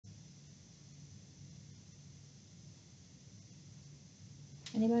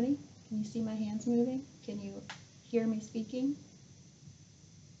Anybody? Can you see my hands moving? Can you hear me speaking?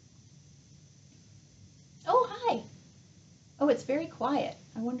 Oh, hi. Oh, it's very quiet.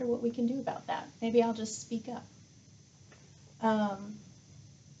 I wonder what we can do about that. Maybe I'll just speak up. All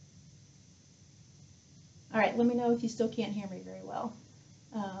right, let me know if you still can't hear me very well.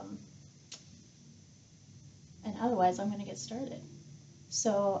 And otherwise, I'm going to get started.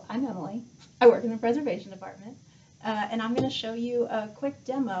 So I'm Emily. I work in the preservation department. And I'm going to show you a quick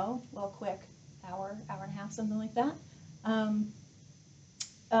demo, well, quick, hour and a half, something like that,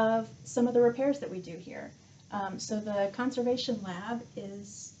 of some of the repairs that we do here. So the conservation lab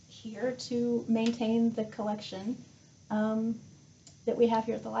is here to maintain the collection that we have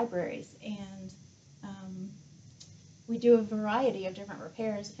here at the libraries, and we do a variety of different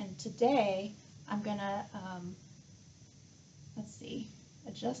repairs. And today I'm gonna let's see,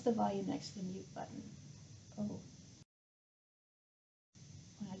 adjust the volume next to the mute button. Oh,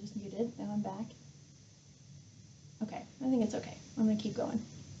 I just muted. Now I'm back. Okay, I think it's okay. I'm gonna keep going.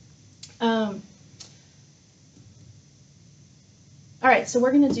 All right, so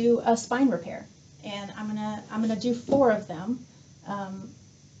we're gonna do a spine repair, and I'm gonna do 4 of them.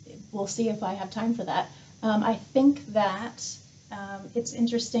 We'll see if I have time for that. I think that it's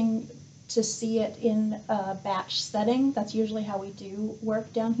interesting to see it in a batch setting. That's usually how we do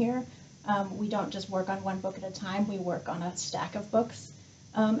work down here. We don't just work on one book at a time. We work on a stack of books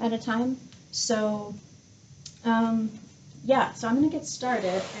at a time. So yeah, so I'm going to get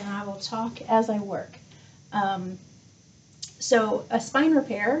started, and I will talk as I work. So a spine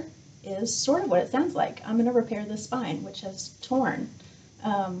repair is sort of what it sounds like. I'm going to repair the spine, which has torn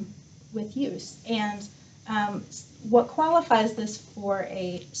with use. And what qualifies this for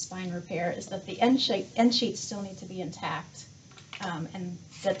a spine repair is that the end sheets still need to be intact, and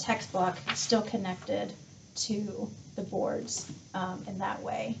the text block still connected to the boards in that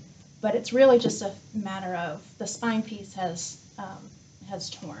way. But it's really just a matter of the spine piece has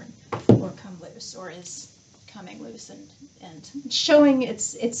torn or come loose, or is coming loose and showing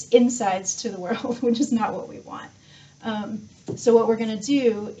its insides to the world, which is not what we want. So what we're going to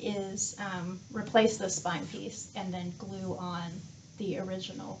do is replace the spine piece and then glue on the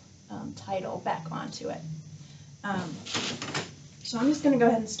original title back onto it. So I'm just going to go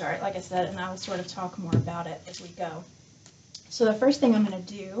ahead and start, like I said, and I will sort of talk more about it as we go. So the first thing I'm going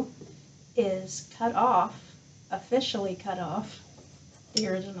to do is officially cut off the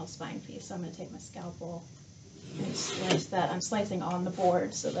original spine piece. So I'm going to take my scalpel and slice that. I'm slicing on the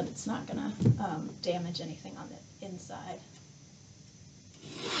board so that it's not going to damage anything on the inside.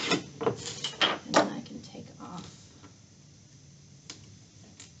 And then I can take off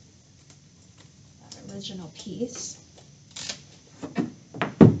that original piece.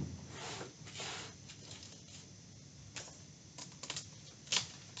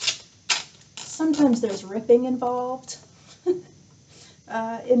 Sometimes there's ripping involved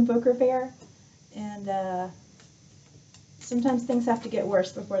in book repair, and sometimes things have to get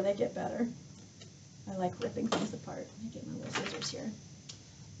worse before they get better. I like ripping things apart. Let me get my little scissors here.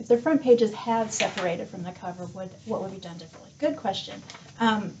 If the front pages had separated from the cover, what would be done differently? Good question.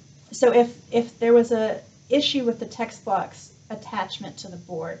 So if there was a issue with the text block's attachment to the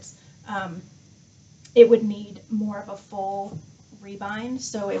boards, it would need more of a full rebind.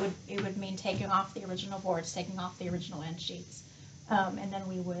 So it would mean taking off the original boards, taking off the original end sheets, and then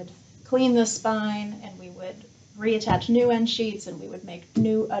we would clean the spine, and we would reattach new end sheets, and we would make a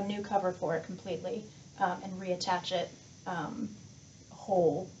new cover for it completely, and reattach it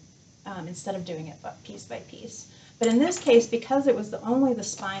whole, instead of doing it piece by piece. But in this case, because it was only the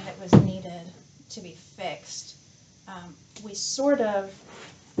spine that was needed to be fixed, we sort of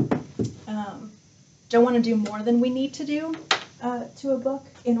don't want to do more than we need to do to a book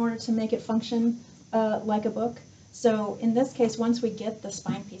in order to make it function like a book. So in this case, once we get the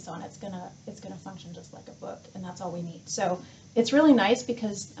spine piece on, it's gonna function just like a book, and that's all we need. So it's really nice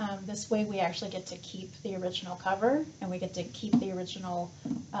because this way we actually get to keep the original cover, and we get to keep the original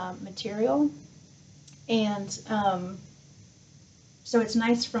material, and so it's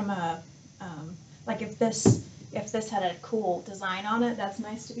nice from a like if this had a cool design on it, that's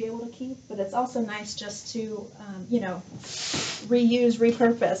nice to be able to keep. But it's also nice just to reuse,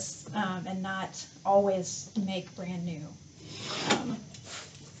 repurpose, and not always make brand new.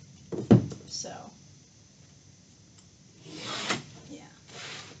 So yeah.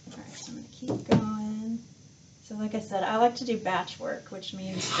 All right, so I'm going to keep going. So like I said, I like to do batch work, which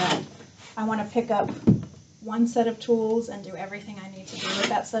means that I want to pick up one set of tools and do everything I need to do with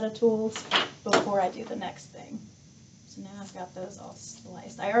that set of tools before I do the next thing. So So now I've got those all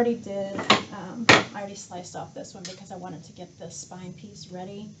sliced. I already did, I already sliced off this one because I wanted to get the spine piece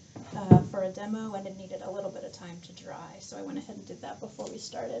ready for a demo, and it needed a little bit of time to dry. So I went ahead and did that before we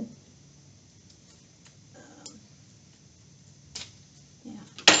started. Yeah,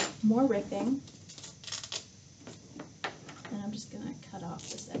 more ripping. And I'm just going to cut off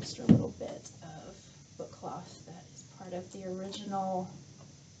this extra little bit of book cloth that is part of the original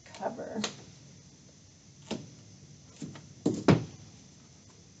cover.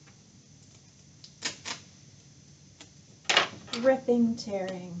 Ripping,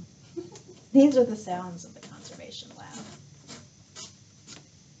 tearing. These are the sounds of the conservation lab.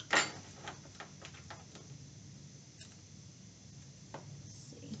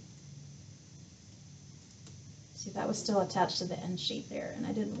 See, that was still attached to the end sheet there, and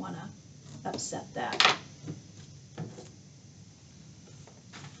I didn't want to upset that.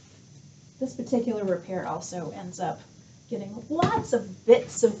 This particular repair also ends up getting lots of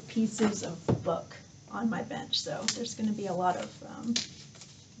bits of pieces of book on my bench, so there's going to be a lot of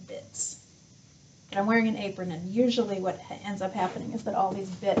bits. But I'm wearing an apron, and usually what ends up happening is that all these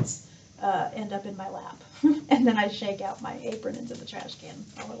bits end up in my lap, and then I shake out my apron into the trash can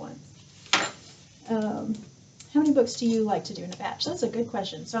all at once. How many books do you like to do in a batch? That's a good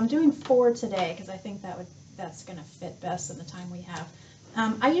question. So I'm doing 4 today because I think that's going to fit best in the time we have.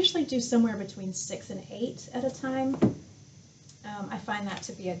 I usually do somewhere between 6 and 8 at a time. I find that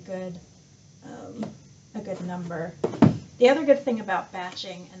to be a good number. The other good thing about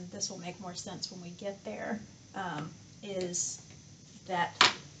batching, and this will make more sense when we get there, is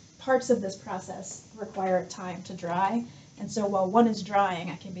that parts of this process require time to dry. And so while one is drying,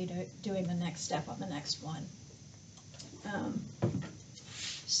 I can be doing the next step on the next one.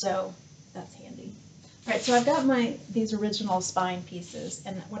 So that's handy. All right, so I've got these original spine pieces,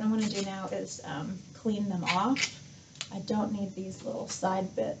 and what I'm going to do now is clean them off. I don't need these little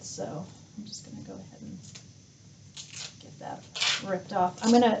side bits, so I'm just going to go ahead and get that ripped off.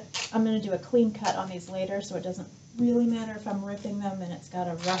 I'm going to do a clean cut on these later, so it doesn't really matter if I'm ripping them and it's got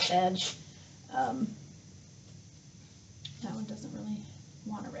a rough edge. That one doesn't really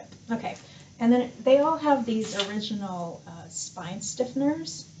want to rip. Okay, and then they all have these original spine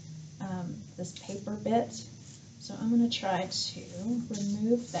stiffeners, this paper bit. So I'm going to try to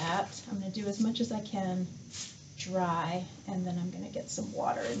remove that. I'm going to do as much as I can dry, and then I'm going to get some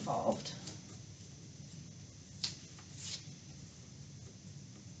water involved.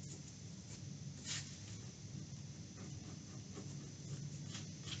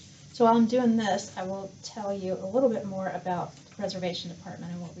 So while I'm doing this, I will tell you a little bit more about the preservation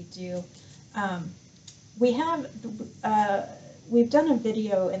department and what we do. We've done a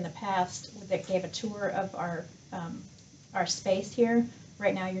video in the past that gave a tour of our space here.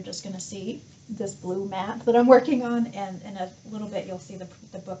 Right now you're just going to see this blue mat that I'm working on, and in a little bit you'll see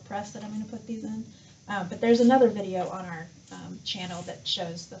the book press that I'm going to put these in. But there's another video on our channel that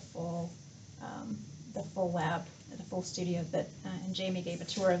shows the full lab, the full studio, and Jamie gave a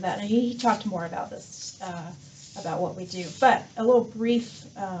tour of that, and he talked more about this, about what we do. But a little brief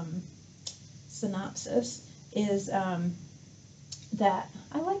synopsis is that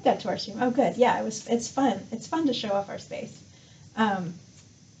I like that tour stream. Oh, good. Yeah, it's fun. It's fun to show off our space.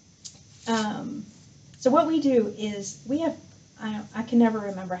 So what we do is we have, I can never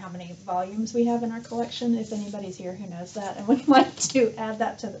remember how many volumes we have in our collection. If anybody's here who knows that and would like to add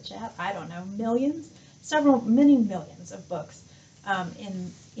that to the chat, I don't know, millions, many millions of books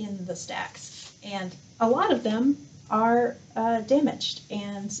in the stacks, and a lot of them are damaged.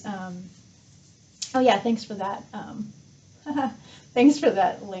 And oh yeah, thanks for that. Thanks for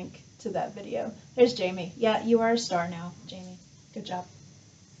that link to that video. There's Jamie. Yeah, you are a star now, Jamie. Good job.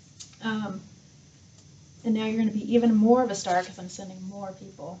 And now you're going to be even more of a star because I'm sending more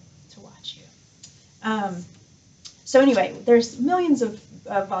people to watch you. So anyway, there's millions of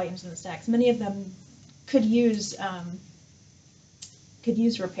volumes in the stacks. Many of them could use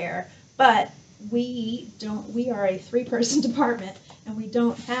repair, but we don't. We are a 3-person department, and we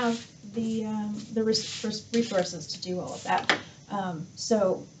don't have the resources to do all of that.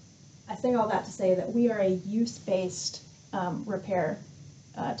 So I say all that to say that we are a use-based repair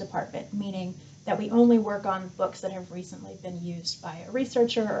department, meaning that we only work on books that have recently been used by a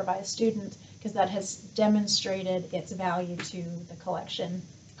researcher or by a student, because that has demonstrated its value to the collection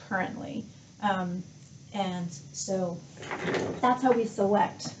currently. And so that's how we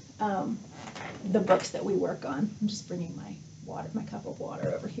select the books that we work on. I'm just bringing my cup of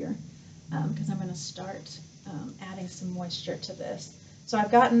water over here because I'm going to start adding some moisture to this. So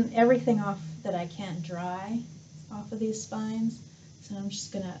I've gotten everything off that I can dry off of these spines. So and I'm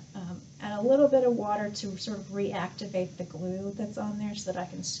just going to add a little bit of water to sort of reactivate the glue that's on there so that I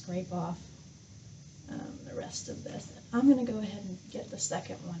can scrape off the rest of this. I'm going to go ahead and get the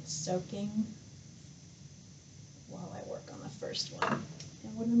second one soaking while I work on the first one.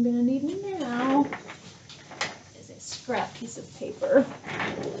 And what I'm going to need now is a scrap piece of paper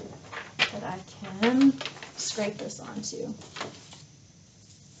that I can scrape this onto.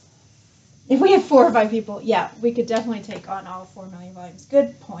 If we had 4 or 5 people, yeah, we could definitely take on all 4 million volumes.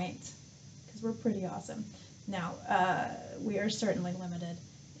 Good point, because we're pretty awesome. Now, we are certainly limited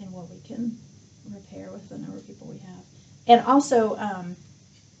in what we can repair with the number of people we have. And also,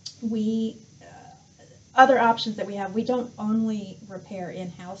 other options that we have, we don't only repair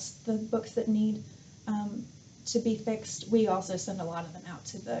in-house the books that need to be fixed. We also send a lot of them out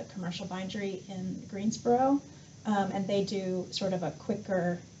to the commercial bindery in Greensboro, and they do sort of a quick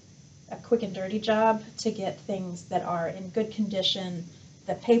and dirty job to get things that are in good condition.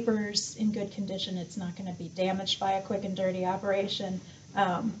 The paper's in good condition, it's not going to be damaged by a quick and dirty operation.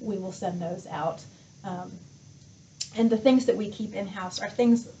 We will send those out. And the things that we keep in-house are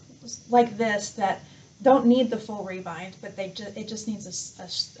things like this that don't need the full rebind, but it just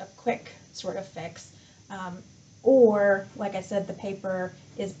needs a quick sort of fix. Or, like I said, the paper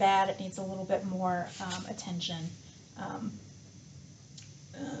is bad, it needs a little bit more attention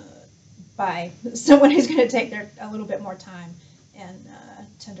by someone who's going to take a little bit more time and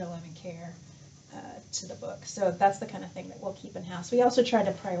tender loving care to the book. So that's the kind of thing that we'll keep in-house. We also try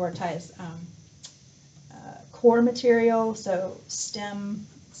to prioritize core material, so STEM,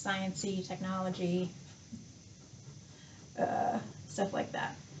 science-y, technology, stuff like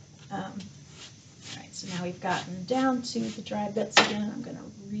that. All right, so now we've gotten down to the dry bits again. I'm going to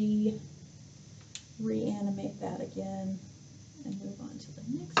reanimate that again and move on to the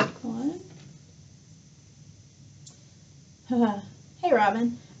next one. Hey,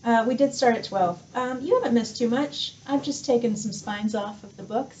 Robin. We did start at 12. You haven't missed too much. I've just taken some spines off of the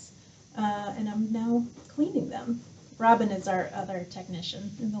books, and I'm now cleaning them. Robin is our other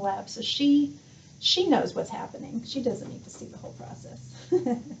technician in the lab, so she knows what's happening. She doesn't need to see the whole process.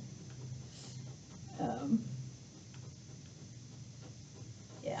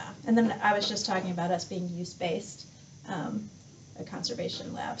 Yeah, and then I was just talking about us being use-based, a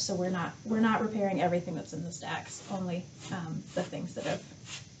conservation lab, so we're not repairing everything that's in the stacks, only the things that have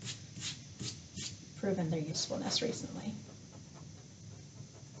proven their usefulness recently.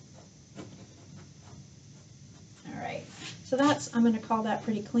 All right, so I'm going to call that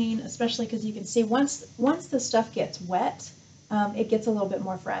pretty clean, especially because you can see once the stuff gets wet, it gets a little bit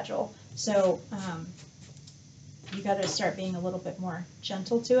more fragile. So you got to start being a little bit more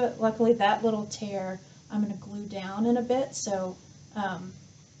gentle to it. Luckily, that little tear I'm going to glue down in a bit, so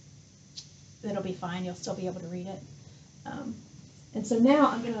it'll be fine. You'll still be able to read it. And so now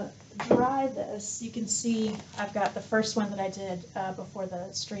I'm going to dry this. You can see I've got the first one that I did before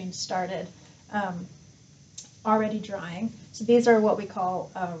the stream started already drying. So these are what we call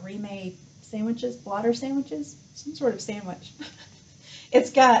remade sandwiches, blotter sandwiches, some sort of sandwich.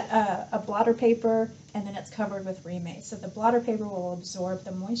 It's got a blotter paper, and then it's covered with remade. So the blotter paper will absorb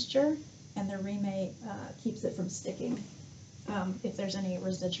the moisture, and the remade keeps it from sticking if there's any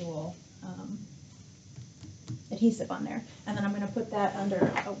residual adhesive on there. And then I'm going to put that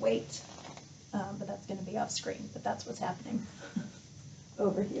under a weight, but that's going to be off screen. But that's what's happening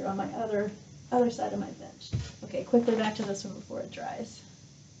over here on my other side of my bench. Okay, quickly back to this one before it dries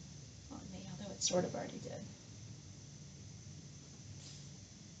on me, although it sort of already did.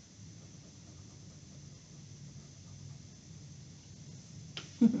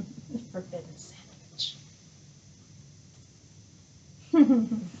 The forbidden sandwich.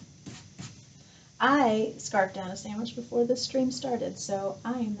 I scarfed down a sandwich before this stream started, so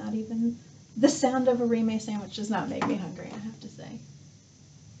I am not even... The sound of a remade sandwich does not make me hungry, I have to say.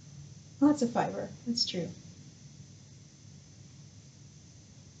 Lots of fiber, that's true.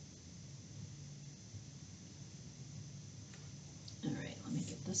 All right, let me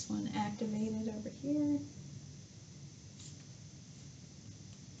get this one activated over here.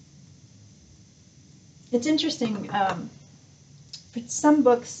 It's interesting, for some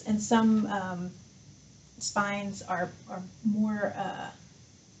books and some spines are more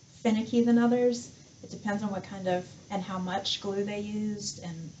finicky than others. It depends on what kind of and how much glue they used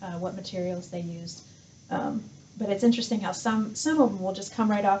and what materials they used. But it's interesting how some of them will just come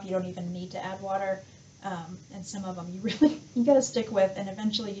right off. You don't even need to add water. And some of them you got to stick with, and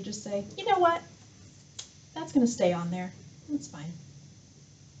eventually you just say, you know what, that's going to stay on there. That's fine.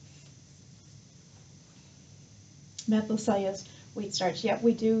 Methylcellulose wheat starch. Yep,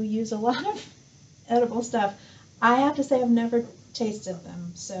 we do use a lot of edible stuff. I have to say I've never tasted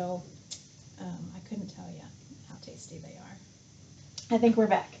them, so I couldn't tell you how tasty they are. I think we're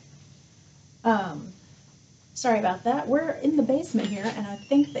back. Sorry about that. We're in the basement here, and I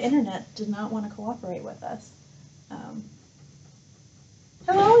think the internet did not want to cooperate with us.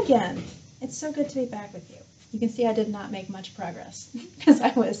 Hello again. It's so good to be back with you. You can see I did not make much progress because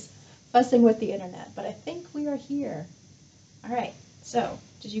I was fussing with the internet, but I think we are here. All right, so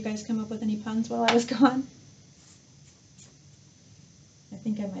did you guys come up with any puns while I was gone? I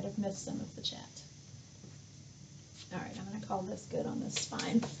think I might have missed some of the chat. All right, I'm going to call this good on this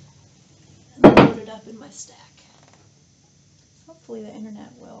spine and then load it up in my stack. Hopefully the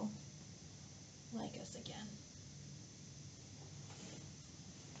internet will like us again.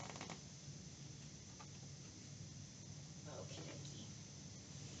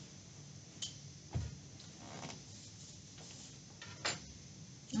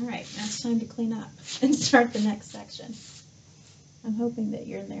 All right, now it's time to clean up and start the next section. I'm hoping that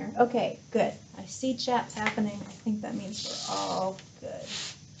you're in there. Okay, good. I see chats happening. I think that means we're all good.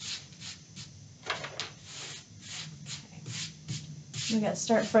 Okay. We got to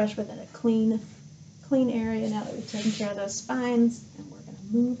start fresh within a clean area now that we've taken care of those spines, and we're going to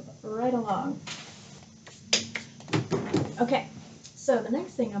move right along. Okay, so the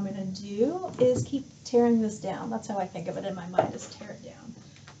next thing I'm going to do is keep tearing this down. That's how I think of it in my mind, is tear it down.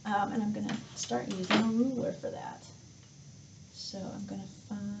 And I'm going to start using a ruler for that. So I'm going to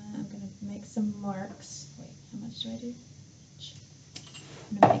make some marks. Wait, how much do I do?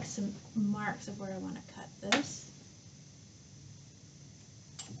 I'm going to make some marks of where I want to cut this.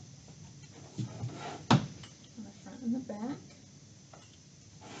 On the front and the back.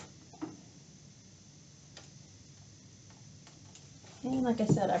 And like I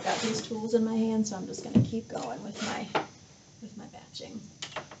said, I've got these tools in my hand, so I'm just going to keep going with my batching.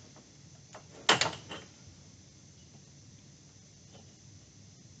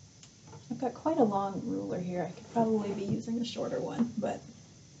 I've got quite a long ruler here. I could probably be using a shorter one, but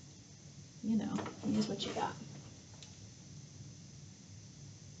you know, use what you got.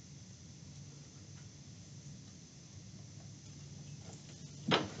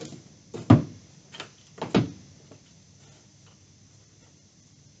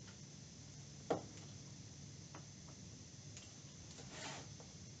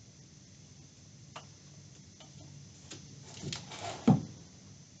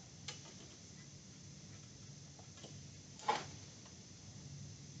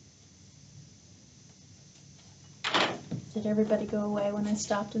 Did everybody go away when I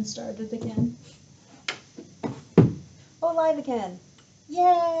stopped and started again? Oh, live again.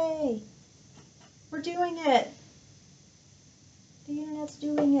 Yay! We're doing it. The internet's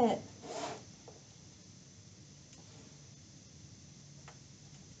doing it.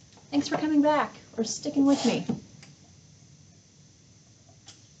 Thanks for coming back or sticking with me.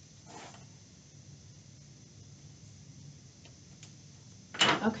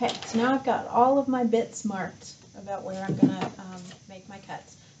 Okay, so now I've got all of my bits marked about where I'm going to make my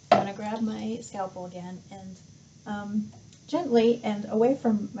cuts. I'm going to grab my scalpel again and gently and away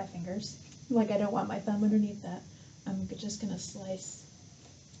from my fingers, like I don't want my thumb underneath that, I'm just going to slice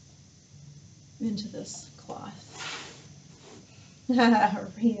into this cloth.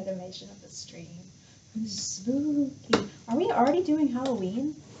 Reanimation of the stream. Spooky. Are we already doing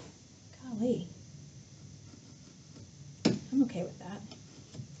Halloween? Golly. I'm okay with that.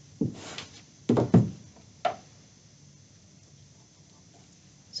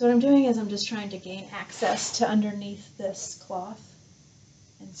 So what I'm doing is I'm just trying to gain access to underneath this cloth.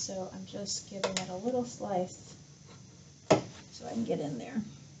 And so I'm just giving it a little slice so I can get in there.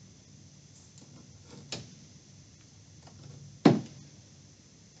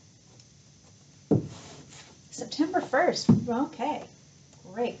 September 1st. Okay,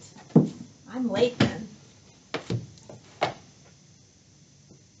 great. I'm late then.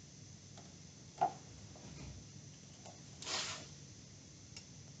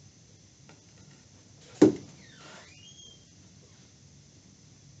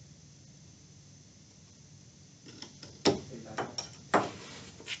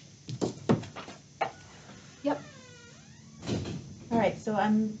 Yep. All right, so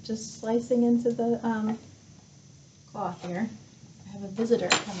I'm just slicing into the cloth here. I have a visitor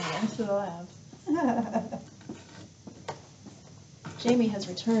coming into the lab. Jamie has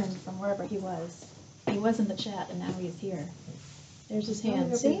returned from wherever he was. He was in the chat and now he's here. There's his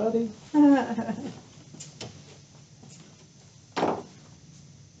hand. See? Buddy.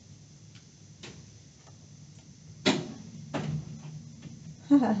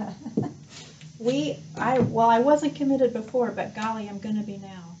 I wasn't committed before, but golly, I'm gonna be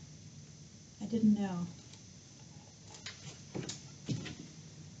now. I didn't know.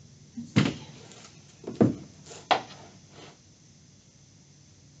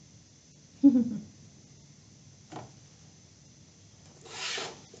 All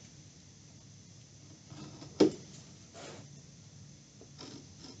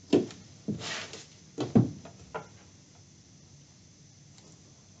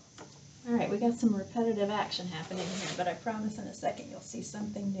right, we got some repetitive action happening here, but I promise in a second you'll see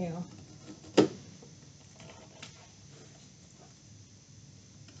something new.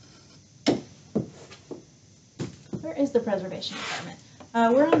 Where is the preservation department?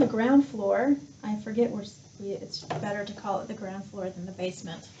 We're on the ground floor. I forget it's better to call it the ground floor than the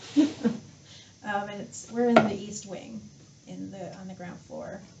basement. And we're in the east wing, on the ground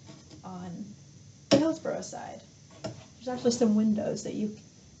floor, on the Hillsborough side. There's actually some windows that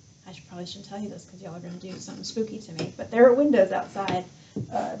I probably shouldn't tell you this because y'all are going to do something spooky to me, but there are windows outside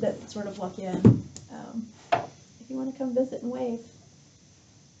that sort of look in. If you want to come visit and wave.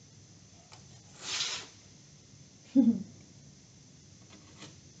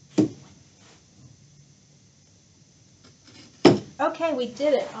 Okay, we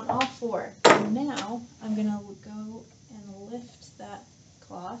did it on all four. And now I'm going to go and lift that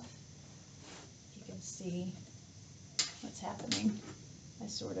cloth. You can see what's happening.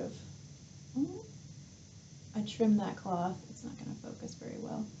 I trim that cloth. It's not going to focus very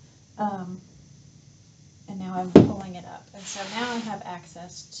well. And now I'm pulling it up. And so now I have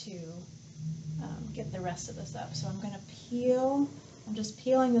access to get the rest of this up. So I'm going to I'm just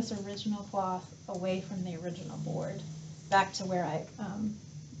peeling this original cloth away from the original board back to where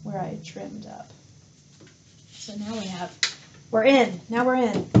I trimmed up. So now we're in. Now we're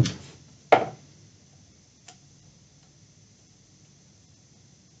in.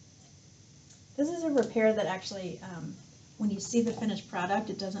 This is a repair that actually, when you see the finished product,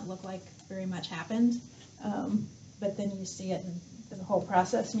 it doesn't look like very much happened. But then you see it in the whole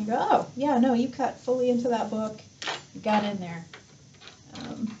process and you go, oh, yeah, no, you cut fully into that book. You got in there.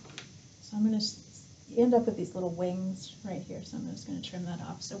 So I'm going to end up with these little wings right here. So I'm just going to trim that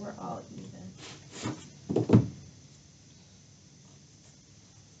off so we're all even.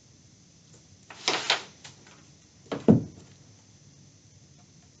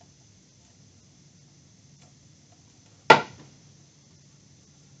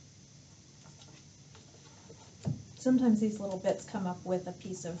 Sometimes these little bits come up with a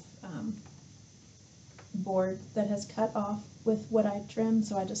piece of board that has cut off with what I trimmed,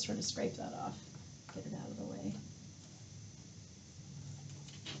 so I just sort of scrape that off, get it out of the way.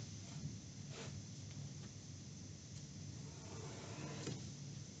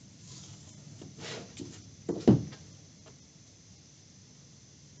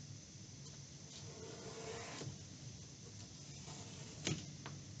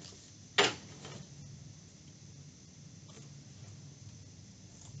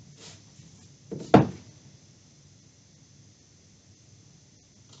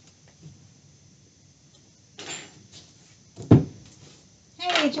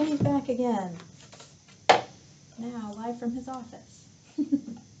 Hey, Jimmy's back again. Now, live from his office.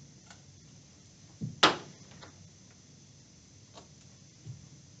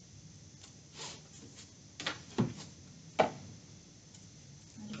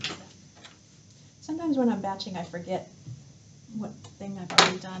 Sometimes when I'm batching, I forget what thing I've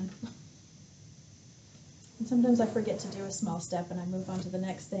already done. And sometimes I forget to do a small step and I move on to the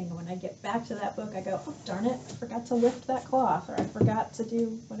next thing. And when I get back to that book, I go, oh, darn it, I forgot to lift that cloth, or I forgot to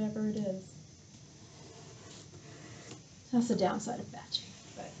do whatever it is. That's the downside of batching.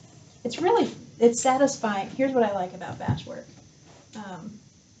 But it's satisfying. Here's what I like about batch work.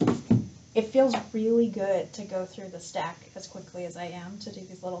 It feels really good to go through the stack as quickly as I am to do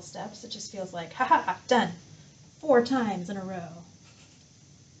these little steps. It just feels like, ha, done 4 times in a row.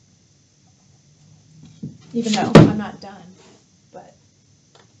 Even though I'm not done, but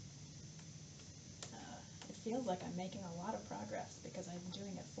it feels like I'm making a lot of progress because I'm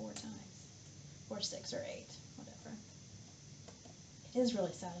doing it 4 times, or 6 or 8, whatever. It is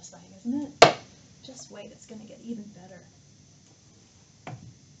really satisfying, isn't it? Just wait, it's going to get even better.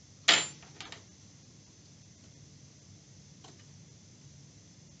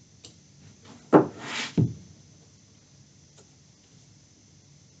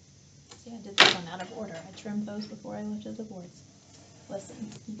 See, I did this one out of order. I trimmed those before I lifted the boards. Listen,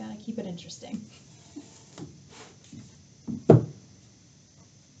 you gotta keep it interesting.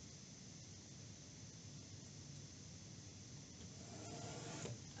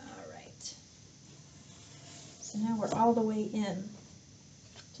 Alright. So now we're all the way in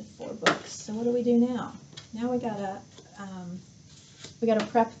to 4 books. So what do we do now? Now we gotta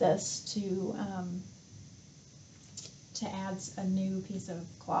prep this to add a new piece of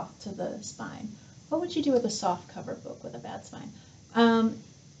cloth to the spine. What would you do with a soft cover book with a bad spine?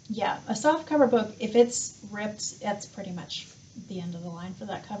 Yeah, a soft cover book, if it's ripped, that's pretty much the end of the line for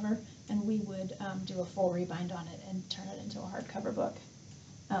that cover, and we would do a full rebind on it and turn it into a hardcover book.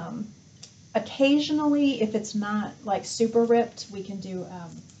 Occasionally, if it's not like super ripped, we can do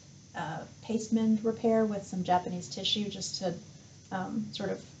paste mend repair with some Japanese tissue just to sort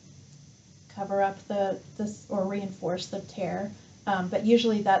of cover up this or reinforce the tear. But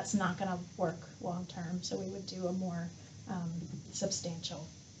usually that's not going to work long term, so we would do a more substantial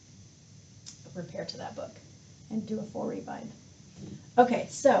repair to that book and do a full rebind. Okay,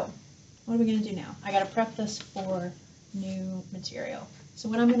 so what are we going to do now? I got to prep this for new material. So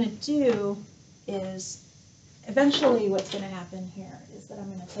what I'm going to do is, eventually what's going to happen here is that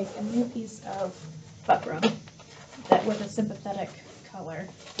I'm going to take a new piece of buckram that with a sympathetic color,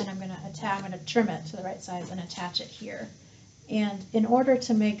 and I'm going to trim it to the right size and attach it here. And in order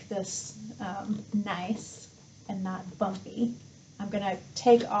to make this nice and not bumpy, I'm going to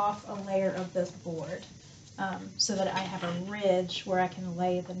take off a layer of this board so that I have a ridge where I can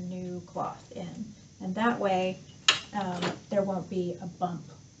lay the new cloth in. And that way there won't be a bump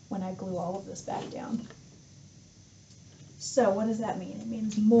when I glue all of this back down. So what does that mean? It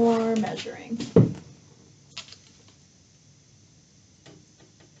means more measuring. I'm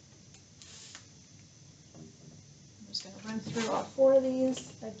just going to run through all 4 of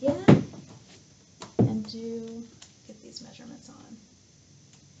these again and get these measurements on.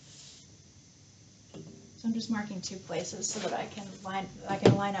 So I'm just marking 2 places so that I can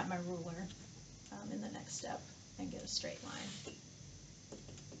line up my ruler in the next step and get a straight line.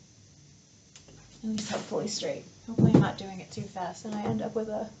 At least hopefully straight. Hopefully I'm not doing it too fast and I end up with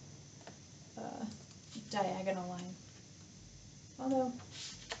a diagonal line. Although,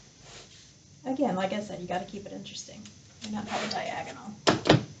 again, like I said, you got to keep it interesting. Why not have a diagonal?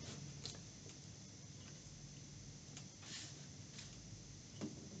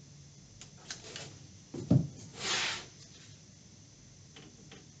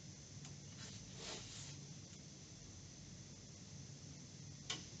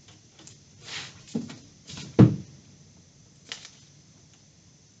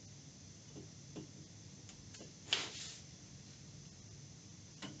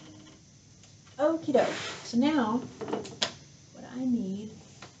 Okie doke. So now, what I need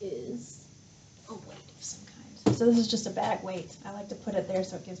is a weight of some kind. So this is just a bag weight. I like to put it there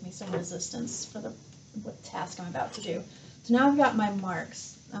so it gives me some resistance for the task I'm about to do. So now I've got my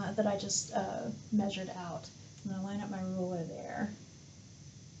marks that I just measured out. I'm going to line up my ruler there.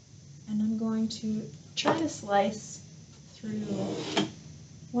 And I'm going to try to slice through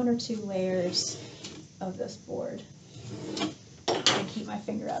 1 or 2 layers of this board. And keep my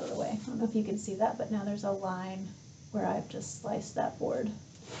finger out of the way. I don't know if you can see that, but now there's a line where I've just sliced that board.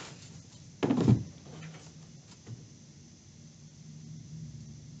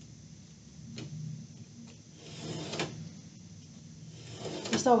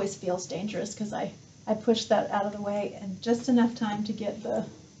 This always feels dangerous because I push that out of the way and just enough time to get the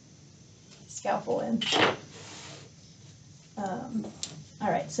scalpel in.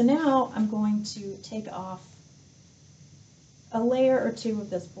 Alright, so now I'm going to take off a layer or 2 of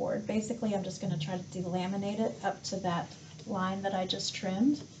this board. Basically, I'm just going to try to delaminate it up to that line that I just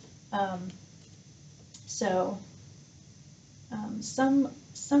trimmed.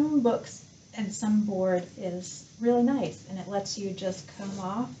 Some books and some board is really nice, and it lets you just come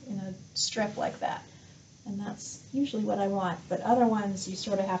off in a strip like that. And that's usually what I want, but other ones you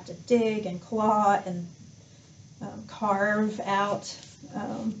sort of have to dig and claw and carve out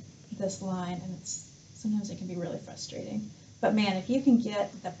this line, and sometimes it can be really frustrating. But man, if you can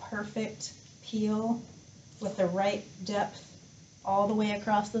get the perfect peel with the right depth all the way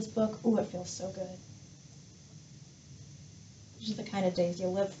across this book, ooh, it feels so good. These are the kind of days you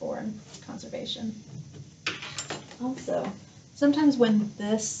live for in conservation. Also, sometimes when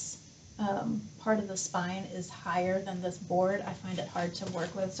this part of the spine is higher than this board, I find it hard to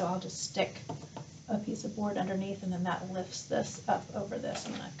work with, so I'll just stick a piece of board underneath, and then that lifts this up over this,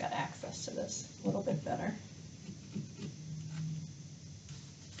 and then I've got access to this a little bit better.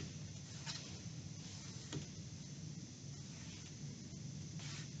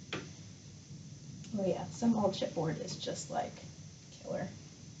 Oh yeah, some old chipboard is just like killer.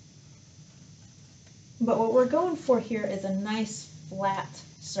 But what we're going for here is a nice flat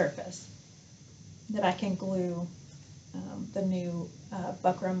surface that I can glue the new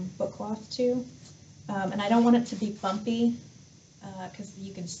buckram book cloth to. And I don't want it to be bumpy because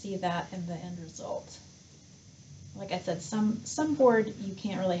you can see that in the end result. Like I said, some board you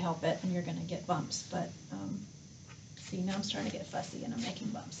can't really help it and you're going to get bumps, but see, now I'm starting to get fussy and I'm making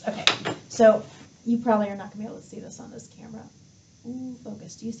bumps. Okay, so you probably are not going to be able to see this on this camera. Ooh,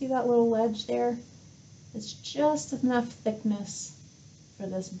 focus. Do you see that little ledge there? It's just enough thickness for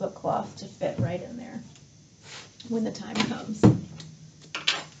this book cloth to fit right in there when the time comes. Stick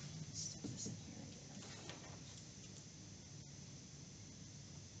this in here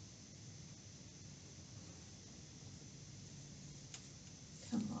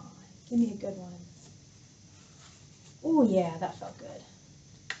again. Come on, give me a good one. Oh yeah, that felt good.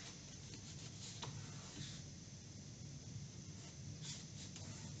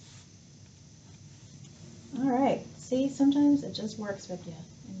 All right, see, sometimes it just works with you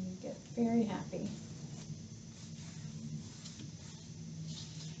and you get very happy.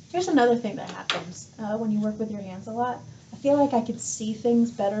 Here's another thing that happens when you work with your hands a lot. I feel like I can see things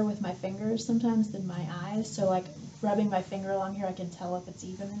better with my fingers sometimes than my eyes. So like rubbing my finger along here, I can tell if it's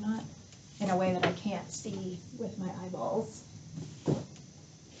even or not in a way that I can't see with my eyeballs.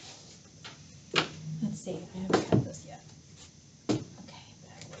 Let's see, I haven't cut this yet. Okay,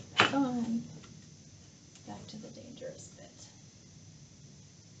 back on. Back to the dangerous bit.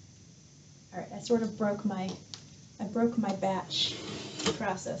 All right, I sort of broke my batch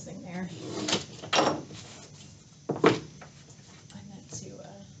processing there. I meant to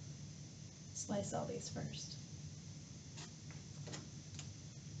slice all these first.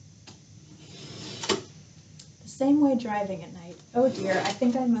 The same way driving at night. Oh dear, I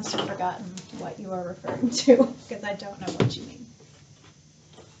think I must have forgotten what you are referring to because I don't know what you mean.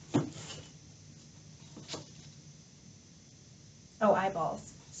 Oh,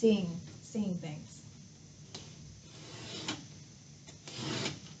 eyeballs. Seeing things.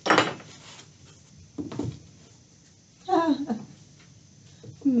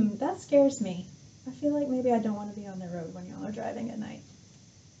 That scares me. I feel like maybe I don't want to be on the road when y'all are driving at night.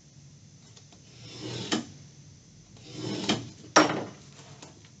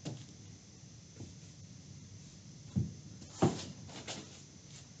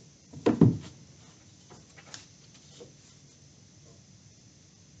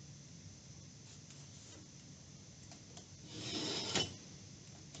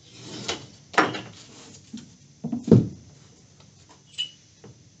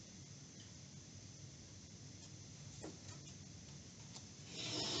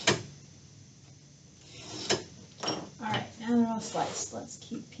 Now they're all sliced. Let's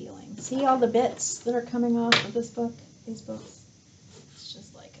keep peeling. See all the bits that are coming off of this book? These books? It's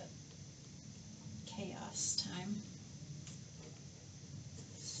just like a chaos time.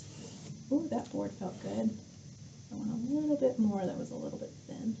 Ooh, that board felt good. I want a little bit more that was a little bit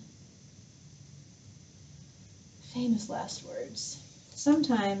thin. Famous last words.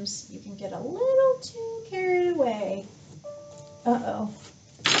 Sometimes you can get a little too carried away. Uh-oh.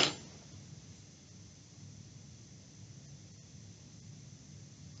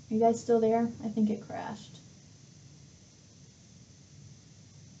 Are you guys still there? I think it crashed.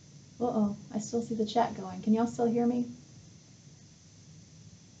 Uh-oh, I still see the chat going. Can y'all still hear me?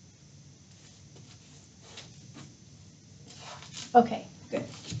 Okay, good.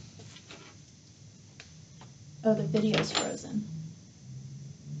 Oh, the video's frozen.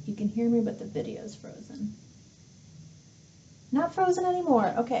 You can hear me, but the video's frozen. Not frozen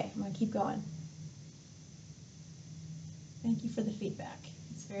anymore. Okay, I'm gonna keep going. Thank you for the feedback.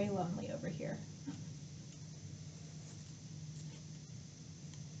 It's very lonely over here.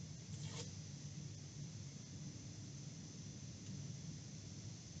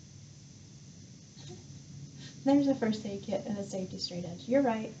 There's a first aid kit and a safety straight edge. You're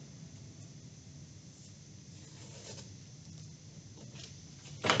right.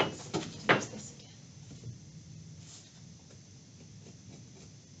 Use this again.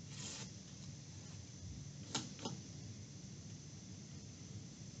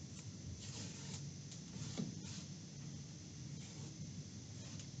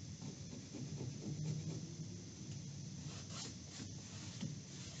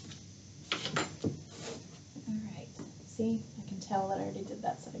 See, I can tell that I already did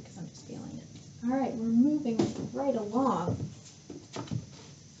that side because I'm just feeling it. All right, we're moving right along.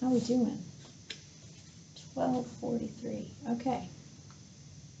 How are we doing? 12:43. Okay.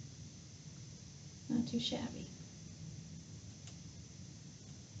 Not too shabby.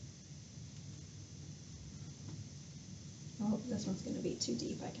 Oh, this one's going to be too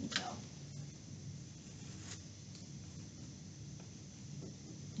deep, I can tell.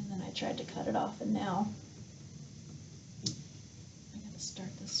 And then I tried to cut it off, and now start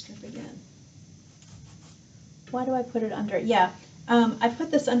this strip again. Why do I put it under? Yeah, I put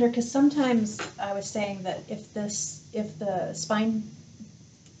this under because sometimes I was saying that if the spine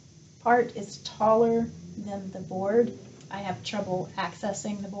part is taller than the board, I have trouble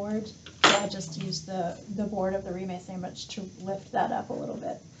accessing the board. I just used the board of the remade sandwich to lift that up a little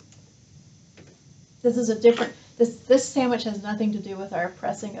bit. This is a different, this sandwich has nothing to do with our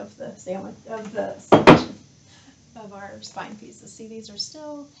pressing of the sandwich, of our spine pieces. See, these are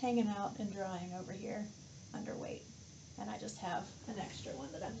still hanging out and drying over here under weight. And I just have an extra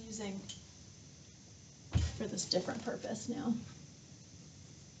one that I'm using for this different purpose now.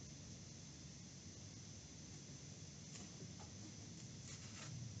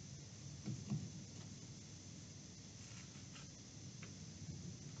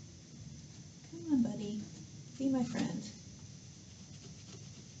 Come on, buddy. Be my friend.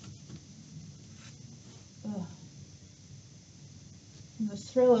 Ugh. From the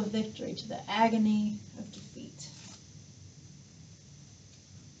thrill of victory to the agony of defeat.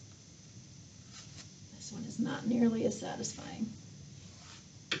 This one is not nearly as satisfying.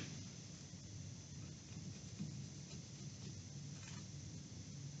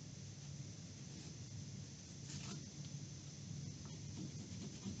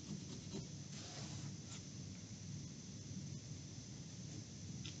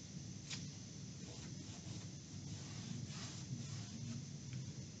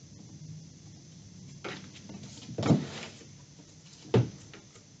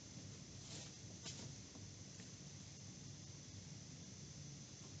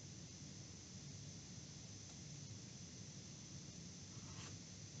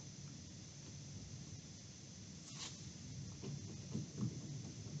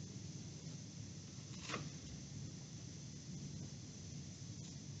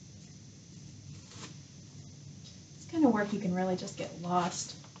 Kind of work you can really just get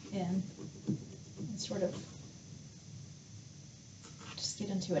lost in and sort of just get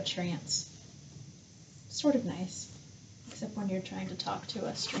into a trance. Sort of nice, except when you're trying to talk to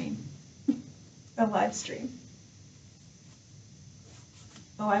a stream, a live stream.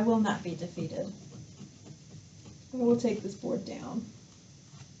 Oh, I will not be defeated. I will take this board down.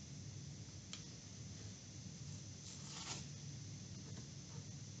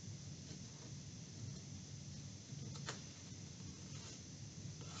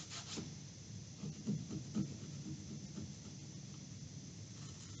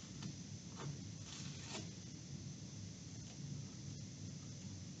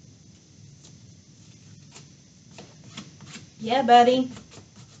 Yeah, buddy.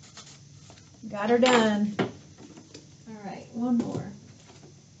 Got her done. All right, one more.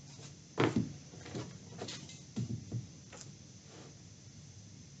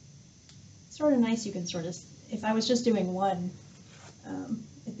 Sort of nice, you can sort of, if I was just doing one,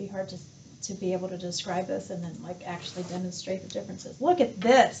 it'd be hard to be able to describe this and then like actually demonstrate the differences. Look at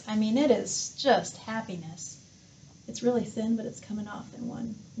this. I mean, it is just happiness. It's really thin, but it's coming off in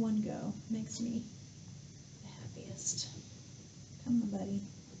one go. Makes me the happiest. Come on, buddy.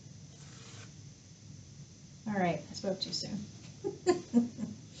 All right, I spoke too soon.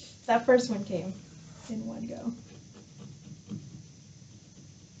 That first one came in one go.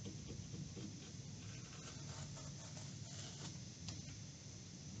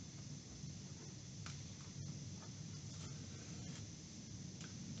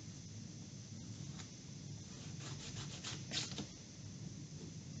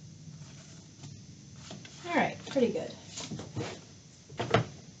 All right, pretty good.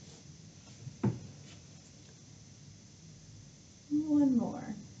 One more.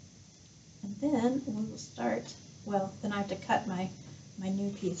 And then we'll start, well, then I have to cut my new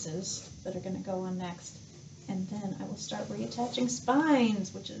pieces that are going to go on next. And then I will start reattaching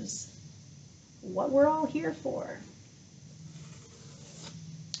spines, which is what we're all here for.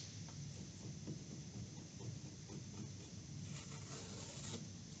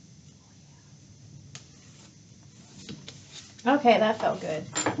 Okay, that felt good.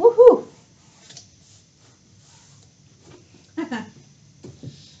 Woohoo!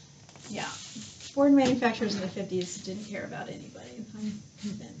 Yeah, board manufacturers in the 50s didn't care about anybody, I'm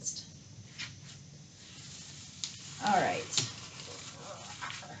convinced. All right.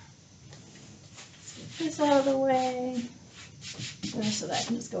 Let's get this out of the way so that I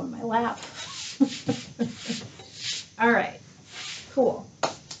can just go in my lap. All right, cool.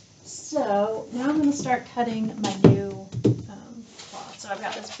 So now I'm going to start cutting my new cloth. So I've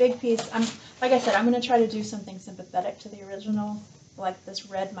got this big piece. Like I said, I'm going to try to do something sympathetic to the original. Like this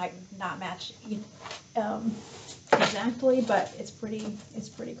red might not match exactly, but it's pretty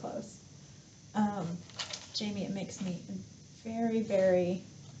close. Jamie, it makes me very, very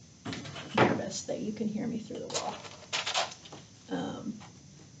nervous that you can hear me through the wall. All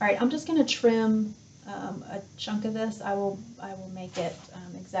right, I'm just going to trim a chunk of this. I will make it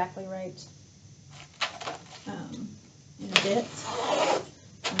exactly right in a bit.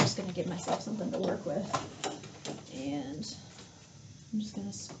 I'm just just going to give myself something to work with. And I'm just going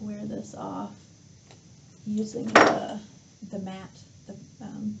to square this off using the mat,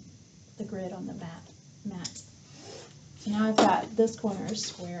 the grid on the mat. So now I've got this corner is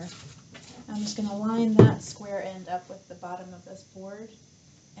square. I'm just going to line that square end up with the bottom of this board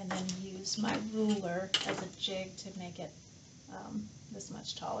and then use my ruler as a jig to make it this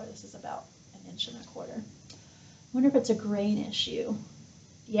much taller. This is about 1.25 inches. I wonder if it's a grain issue.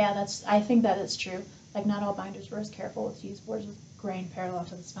 Yeah, I think that is true. Like, not all binders were as careful with used boards with grain parallel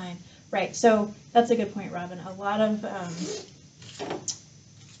to the spine. Right, so that's a good point, Robin. A lot of,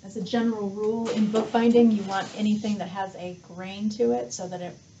 as a general rule in bookbinding, you want anything that has a grain to it so that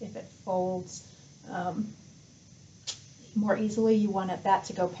if it folds more easily, you want that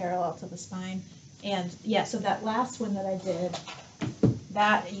to go parallel to the spine. And yeah, so that last one that I did,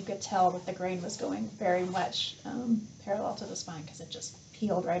 that you could tell that the grain was going very much parallel to the spine because it just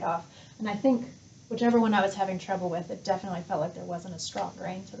peeled right off. And I think whichever one I was having trouble with, it definitely felt like there wasn't a strong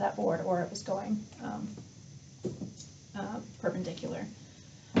grain to that board, or it was going perpendicular.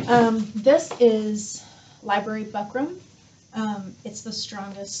 This is Library Buckram. It's the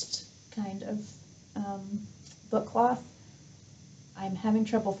strongest kind of book cloth. I'm having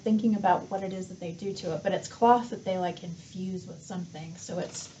trouble thinking about what it is that they do to it, but it's cloth that they like infuse with something, so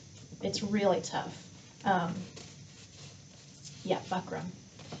it's really tough. Yeah, Buckram.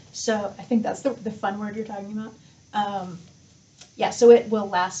 So I think that's the fun word you're talking about. Yeah, so it will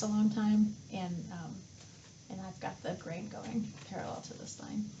last a long time, and I've got the grain going parallel to this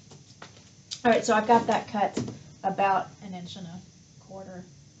line. All right, so I've got that cut about 1.25 inches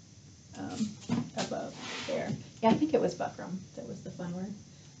above there. Yeah, I think it was Buckram that was the fun word.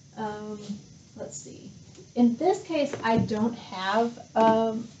 Let's see. In this case, I don't have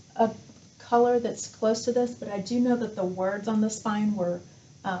a color that's close to this, but I do know that the words on the spine were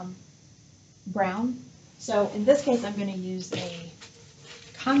brown. So in this case, I'm going to use a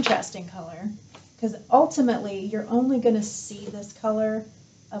contrasting color, because ultimately you're only going to see this color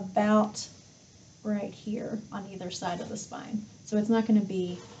about right here on either side of the spine. So it's not going to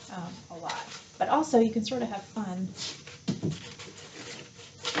be a lot. But also you can sort of have fun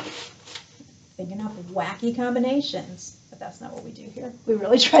thinking up wacky combinations. But that's not what we do here. We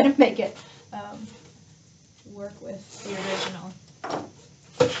really try to make it work with the original.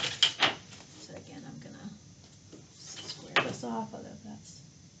 So again, I'm going to square this off, although that's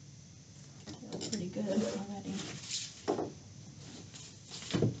pretty good already.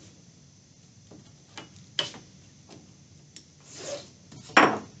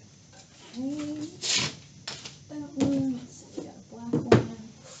 That one, let's see, we got a black one.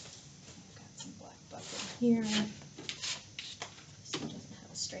 I've got some black buckram here. This one doesn't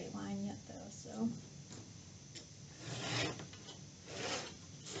have a straight line yet though, so.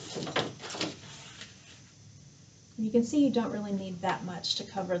 And you can see you don't really need that much to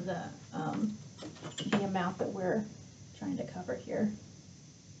cover the amount that we're trying to cover here.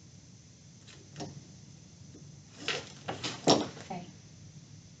 Okay.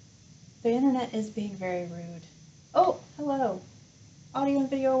 The internet is being very rude. Oh, hello. Audio and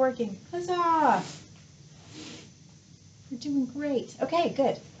video are working. Huzzah! We're doing great. Okay,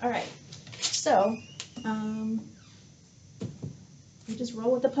 good. All right. So, we just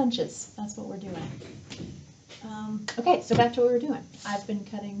roll with the punches. That's what we're doing. Okay, so back to what we were doing. I've been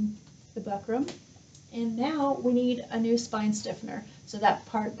cutting the buckram, and now we need a new spine stiffener. So that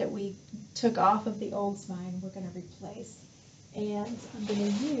part that we took off of the old spine, we're going to replace. And I'm going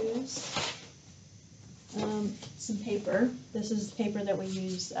to use some paper. This is paper that we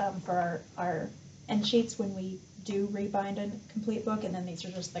use for our end sheets when we do rebind a complete book, and then these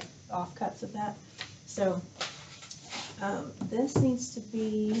are just like offcuts of that. So this needs to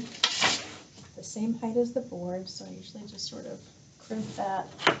be the same height as the board, so I usually just sort of crimp that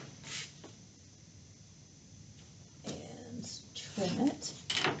and trim it.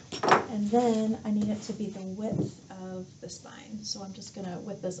 And then I need it to be the width of the spine. So I'm just gonna,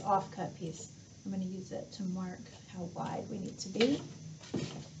 with this offcut piece, I'm gonna use it to mark how wide we need to be.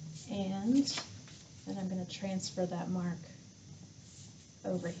 And then I'm gonna transfer that mark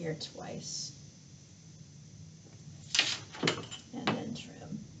over here twice. And then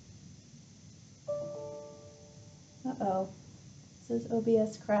trim. Uh-oh, it says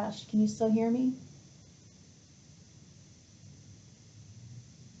OBS crashed. Can you still hear me?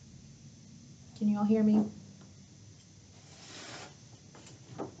 Can you all hear me?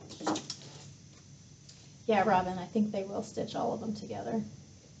 Yeah, Robin, I think they will stitch all of them together.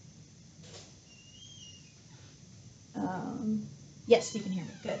 Yes, you can hear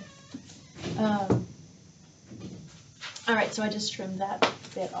me. Good. All right, so I just trimmed that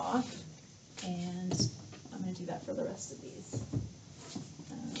bit off, and I'm going to do that for the rest of these.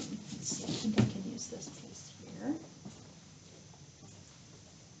 Let's see, I think I can use this piece here.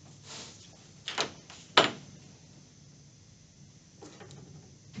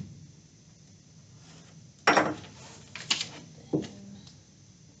 Then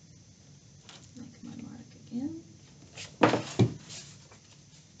make my mark again.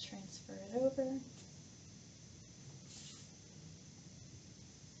 Transfer it over.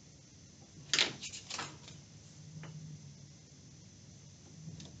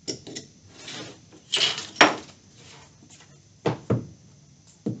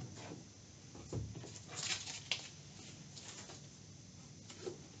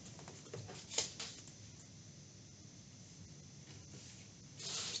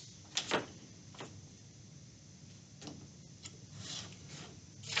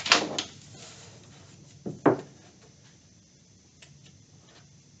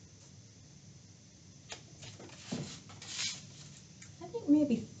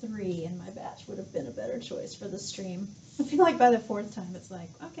 Maybe 3 in my batch would have been a better choice for the stream. I feel like by the 4th time it's like,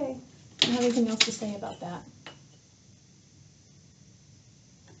 okay, I don't have anything else to say about that.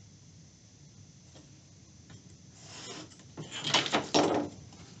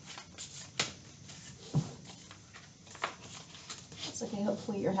 It's okay,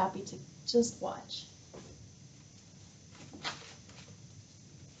 hopefully you're happy to just watch.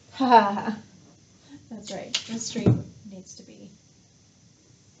 Ha! That's right, this stream needs to be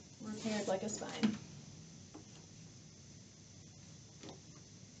repaired like a spine.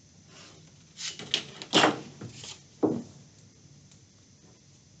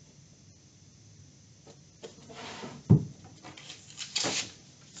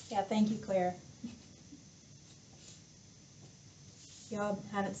 Yeah, thank you, Claire. Y'all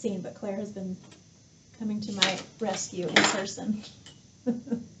haven't seen, but Claire has been coming to my rescue in person.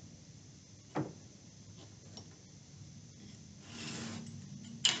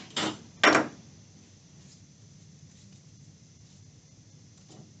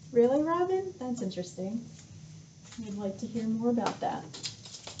 Really, Robin? That's interesting. I'd like to hear more about that.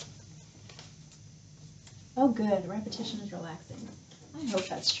 Oh, good. Repetition is relaxing. I hope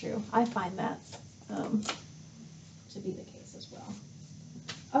that's true. I find that to be the case as well.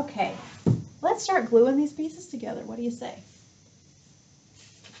 Okay, let's start gluing these pieces together. What do you say?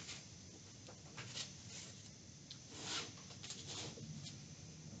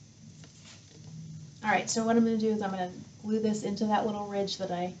 All right, so what I'm going to do is I'm going to glue this into that little ridge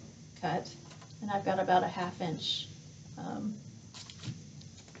that I cut, and I've got about a 1/2 inch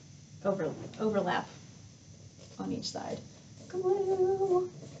overlap on each side. Glue.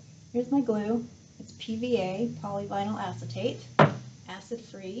 Here's my glue. It's PVA, polyvinyl acetate,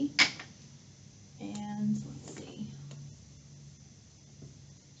 acid-free, and let's see.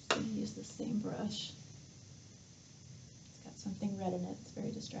 Just going to use the same brush. It's got something red in it. It's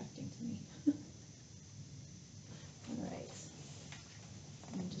very distracting to me. All right.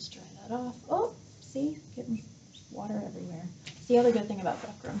 Let me just dry that off. Oh, see, getting water everywhere. It's the other good thing about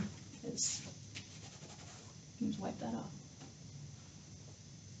buckram is you can just wipe that off.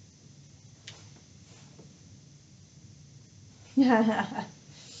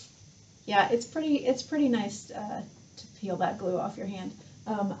 Yeah, it's pretty nice to peel that glue off your hand.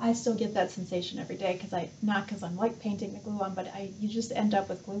 I still get that sensation every day not because I'm like painting the glue on, but you just end up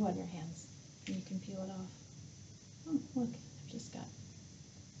with glue on your hands and you can peel it off. Oh, look, I've just got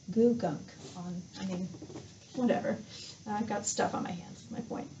goo gunk on, whatever. I've got stuff on my hands, is my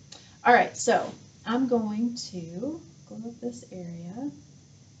point. All right, so I'm going to glue up this area.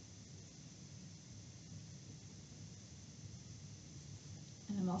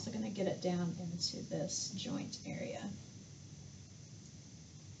 And I'm also going to get it down into this joint area.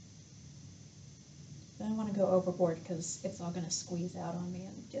 I don't want to go overboard because it's all going to squeeze out on me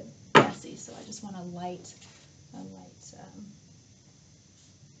and get messy, so I just want a light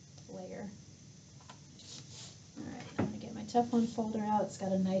layer. All right, I'm going to get my Teflon folder out. It's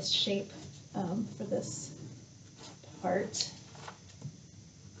got a nice shape for this part.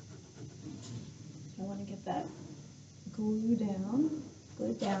 I want to get that glued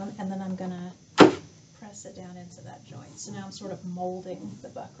down, and then I'm going to press it down into that joint. So now I'm sort of molding the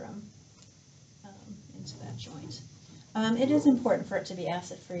buckram into that joint. It is important for it to be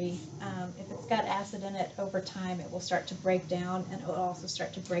acid-free. If it's got acid in it, over time it will start to break down, and it will also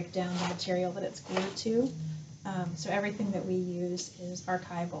start to break down the material that it's glued to. So everything that we use is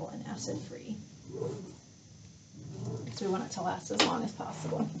archival and acid-free. So we want it to last as long as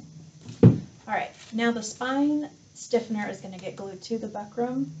possible. All right, now the spine stiffener is going to get glued to the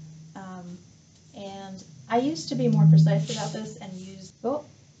buckram, and I used to be more precise about this and use, oh,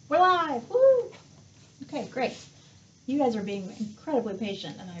 we're live, woo! Okay, great. You guys are being incredibly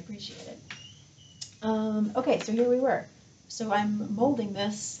patient and I appreciate it. Okay, so here we were. So I'm molding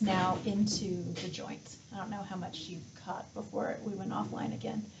this now into the joint. I don't know how much you caught before we went offline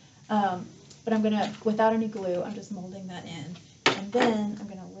again. But I'm gonna, without any glue, I'm just molding that in. And then I'm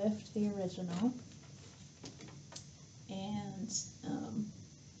gonna lift the original and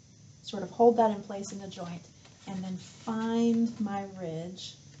sort of hold that in place in the joint, and then find my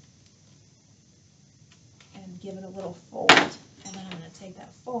ridge and give it a little fold. And then I'm gonna take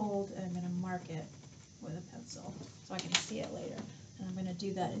that fold and I'm gonna mark it with a pencil so I can see it later. And I'm gonna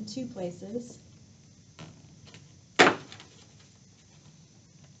do that in 2 places. And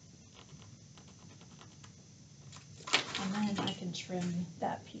then I can trim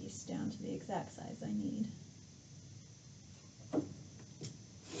that piece down to the exact size I need.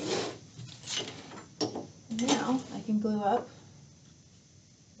 And now I can glue up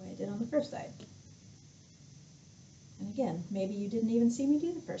the way I did on the first side. And again, maybe you didn't even see me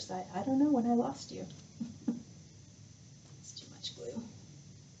do the first side. I don't know when I lost you. It's too much glue.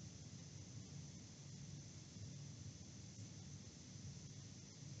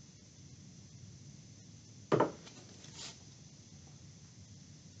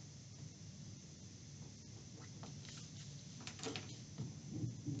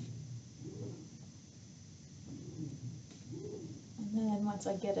 And then once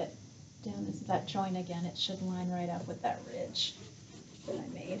I get it down into that joint again, it should line right up with that ridge that I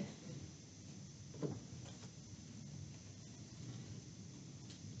made.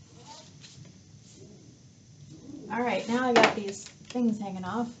 All right, now I got these things hanging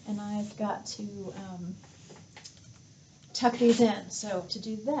off and I've got to tuck these in. So to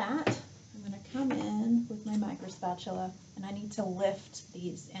do that, I'm going to come in with my micro spatula and I need to lift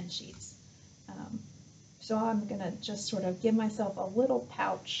these end sheets. So I'm going to just sort of give myself a little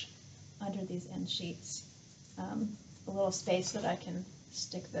pouch under these end sheets, a little space that I can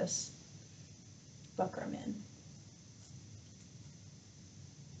stick this buckram in.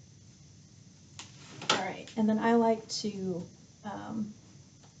 All right, and then I like to,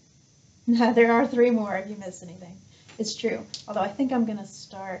 there are 3 more if you miss anything. It's true, although I think I'm going to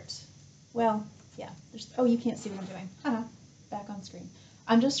start, well, yeah, oh, you can't see what I'm doing. Haha, back on screen.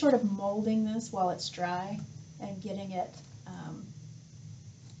 I'm just sort of molding this while it's dry and getting it,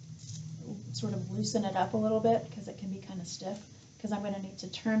 sort of loosen it up a little bit because it can be kind of stiff, because I'm going to need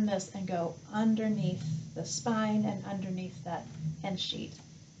to turn this and go underneath the spine and underneath that end sheet.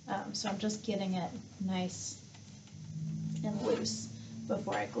 So I'm just getting it nice and loose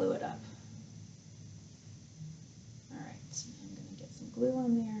before I glue it up. All right, so I'm going to get some glue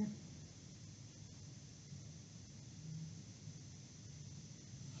on there.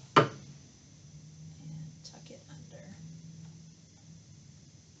 And tuck it under.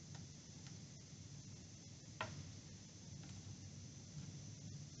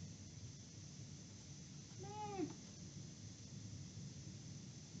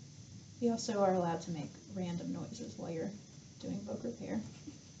 You also are allowed to make random noises while you're doing book repair.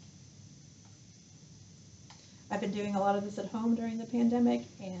 I've been doing a lot of this at home during the pandemic,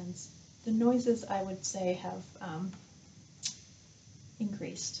 and the noises I would say have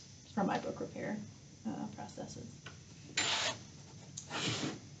increased from my book repair processes.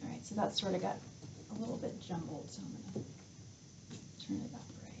 All right, so that sort of got a little bit jumbled, so I'm going to turn it up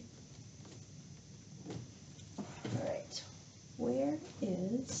right. All right, where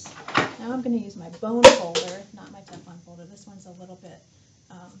is, now I'm going to use my bone folder, not my Teflon folder. This one's a little bit,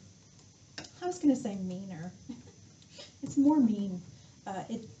 I was going to say meaner. It's more mean.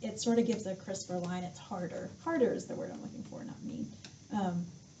 It sort of gives a crisper line. It's harder. Harder is the word I'm looking for, not mean.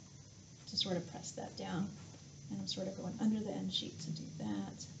 To sort of press that down. And I'm sort of going under the end sheet to do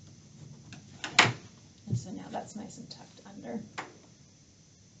that. And so now that's nice and tucked under.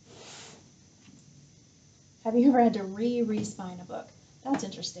 Have you ever had to re-spine a book? That's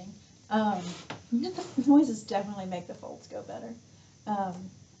interesting. The noises definitely make the folds go better.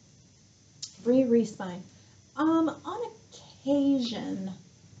 Re-spine. On occasion,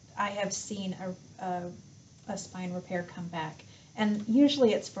 I have seen a spine repair come back, and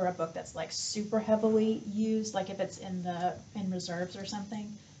usually it's for a book that's like super heavily used, like if it's in reserves or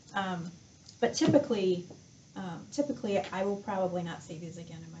something. But typically, I will probably not see these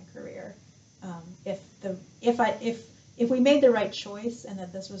again in my career. If we made the right choice and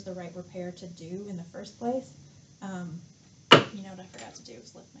that this was the right repair to do in the first place, you know what I forgot to do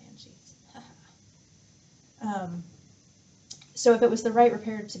was lift my end sheets. So if it was the right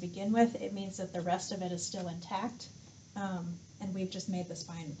repair to begin with, it means that the rest of it is still intact, and we've just made the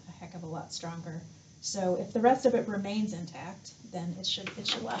spine a heck of a lot stronger. So if the rest of it remains intact, then it should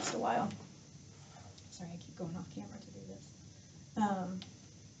last a while. Sorry, I keep going off camera to do this.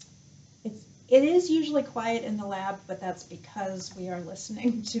 It is usually quiet in the lab, but that's because we are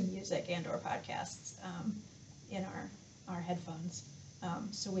listening to music and or podcasts in our headphones.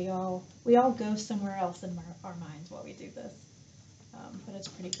 So we all go somewhere else in our minds while we do this. But it's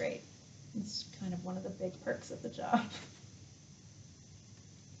pretty great. It's kind of one of the big perks of the job.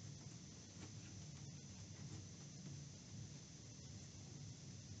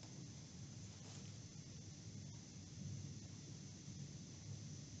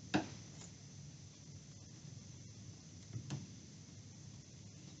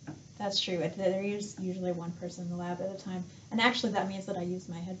 That's true. There is usually one person in the lab at a time. And actually that means that I use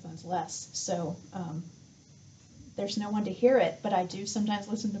my headphones less. So there's no one to hear it, but I do sometimes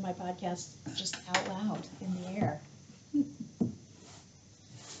listen to my podcast just out loud in the air.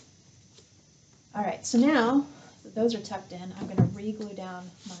 All right, so now that those are tucked in, I'm going to re-glue down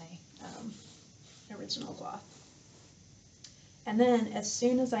my original cloth. And then as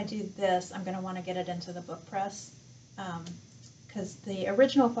soon as I do this, I'm going to want to get it into the book press. Because the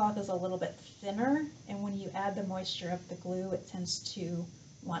original cloth is a little bit thinner, and when you add the moisture of the glue, it tends to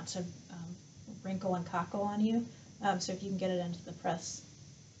want to wrinkle and cockle on you. So if you can get it into the press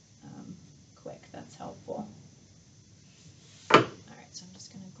quick, that's helpful. All right, so I'm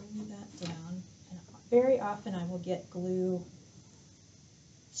just going to glue that down. And very often I will get glue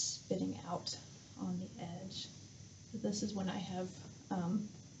spitting out on the edge. So this is when I have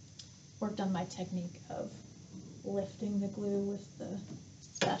worked on my technique of lifting the glue with the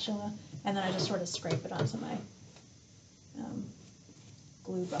spatula, and then I just sort of scrape it onto my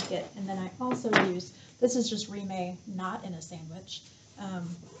glue bucket. And then I also use, this is just Rimmé not in a sandwich,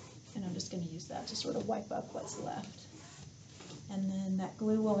 and I'm just going to use that to sort of wipe up what's left. And then that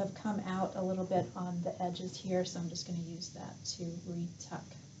glue will have come out a little bit on the edges here, so I'm just going to use that to retuck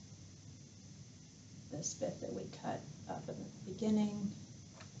this bit that we cut up in the beginning.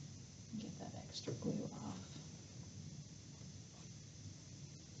 Get that extra glue off.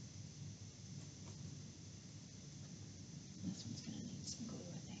 This one's going to need some glue,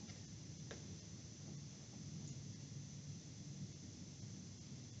 I think.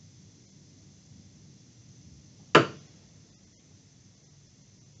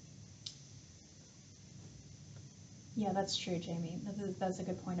 Yeah, that's true, Jamie. That's a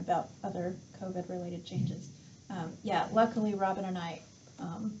good point about other COVID-related changes. Yeah, luckily Robin and I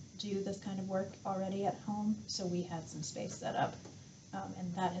do this kind of work already at home, so we had some space set up,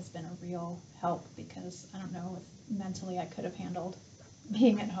 and that has been a real help because I don't know if mentally I could have handled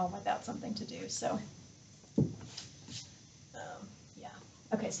being at home without something to do. So, yeah.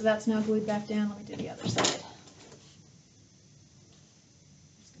 Okay, so that's now glued back down. Let me do the other side. It's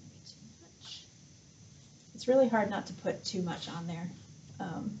going to be too much. It's really hard not to put too much on there.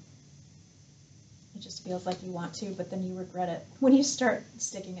 It just feels like you want to, but then you regret it. When you start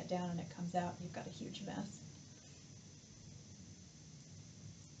sticking it down and it comes out, you've got a huge mess.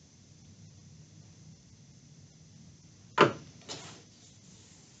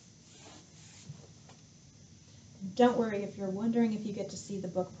 Don't worry, if you're wondering if you get to see the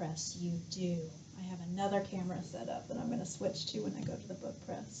book press, you do. I have another camera set up that I'm going to switch to when I go to the book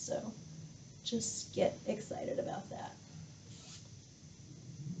press, so just get excited about that.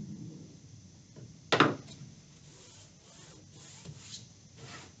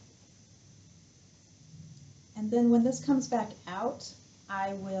 And then when this comes back out,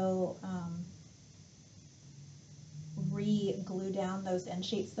 I will re-glue down those end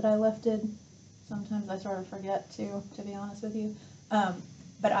sheets that I lifted. Sometimes I sort of forget to be honest with you.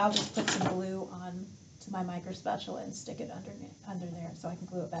 But I'll just put some glue on to my micro spatula and stick it under there so I can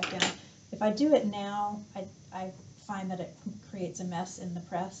glue it back down. If I do it now, I find that it creates a mess in the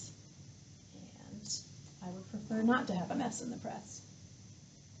press, and I would prefer not to have a mess in the press.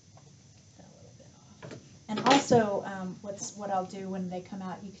 Get that a little bit off. And also, what I'll do when they come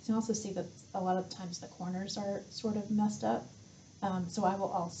out, you can also see that a lot of times the corners are sort of messed up. So I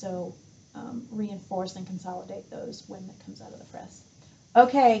will also reinforce and consolidate those when it comes out of the press.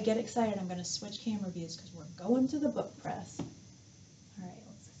 Okay, get excited. I'm going to switch camera views because we're going to the book press. All right,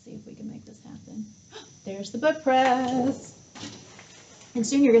 let's see if we can make this happen. There's the book press. And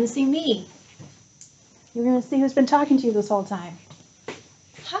soon you're going to see me. You're going to see who's been talking to you this whole time.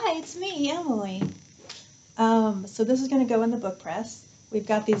 Hi, it's me, Emily. So this is going to go in the book press. We've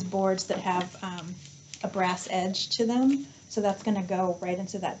got these boards that have a brass edge to them. So that's going to go right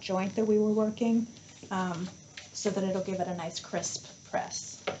into that joint that we were working, so that it'll give it a nice crisp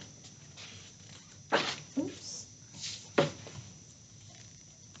press. Oops.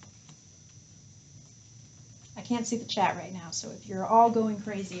 can't see the chat right now, so if you're all going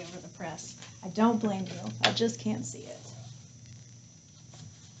crazy over the press, I don't blame you. I just can't see it.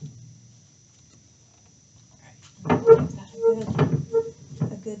 All right, give that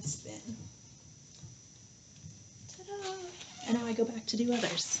a good spin. Ta-da! And now I go back to do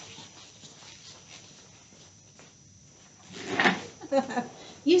others.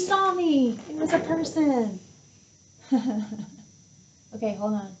 You saw me! It was a person! Okay,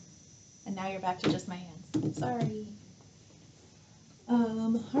 hold on. And now you're back to just my hands. Sorry.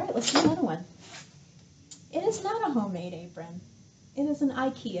 All right, let's do another one. It is not a homemade apron. It is an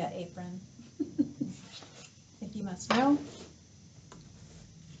IKEA apron. If you must know.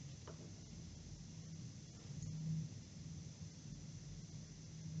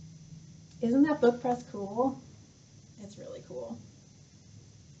 Isn't that book press cool? It's really cool.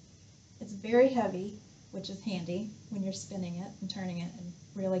 It's very heavy, which is handy when you're spinning it and turning it and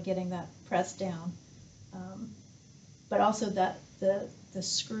really getting that press down. But also that the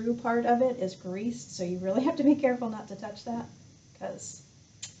screw part of it is greased, so you really have to be careful not to touch that, because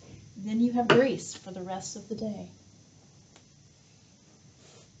then you have grease for the rest of the day.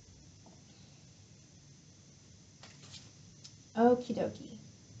 Okie dokie.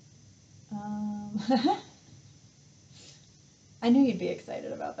 I knew you'd be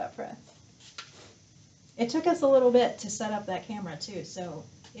excited about that press. It took us a little bit to set up that camera too, so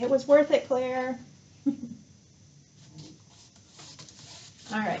it was worth it, Claire.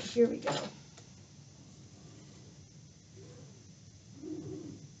 All right, here we go.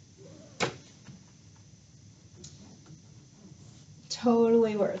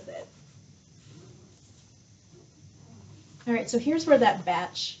 Totally worth it. All right, so here's where that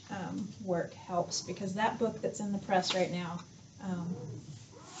batch work helps, because that book that's in the press right now, I'm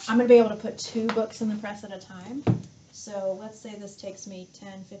going to be able to put 2 books in the press at a time. So let's say this takes me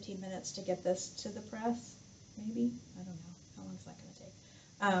 10, 15 minutes to get this to the press, maybe. I don't know. How long is that going to take?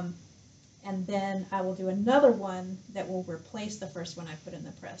 And then I will do another one that will replace the first one I put in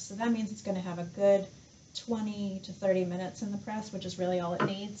the press. So that means it's going to have a good 20 to 30 minutes in the press, which is really all it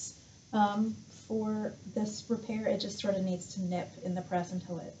needs. For this repair, it just sort of needs to nip in the press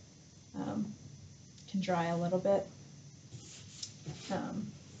until it can dry a little bit.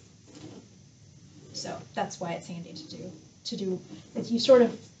 So that's why it's handy to do. If you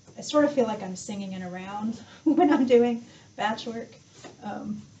I sort of feel like I'm singing it around when I'm doing batch work,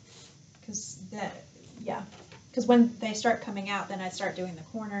 because when they start coming out, then I start doing the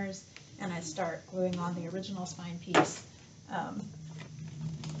corners and I start gluing on the original spine piece.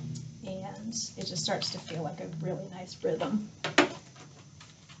 And it just starts to feel like a really nice rhythm.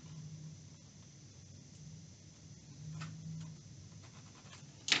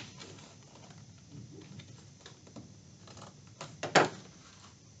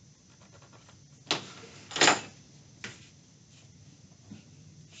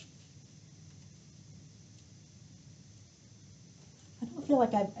 I don't feel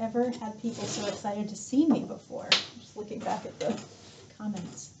like I've ever had people so excited to see me before. Just looking back at the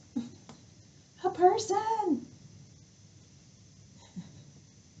comments. A person!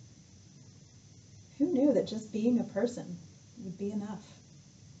 Who knew that just being a person would be enough?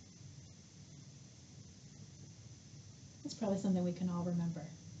 That's probably something we can all remember.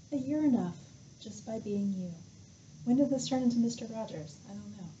 That you're enough just by being you. When did this turn into Mr. Rogers? I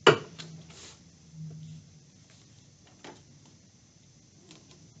don't know.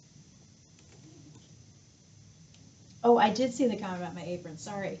 Oh, I did see the comment about my apron.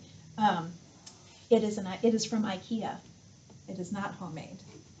 Sorry. It is from IKEA. It is not homemade,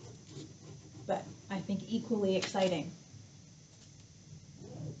 but I think equally exciting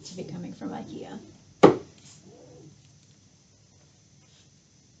to be coming from IKEA.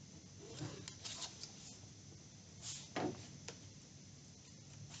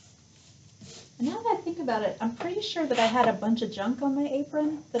 And now that I think about it, I'm pretty sure that I had a bunch of junk on my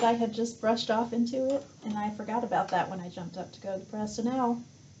apron that I had just brushed off into it, and I forgot about that when I jumped up to go to the press, so now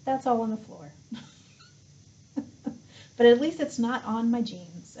that's all on the floor. But at least it's not on my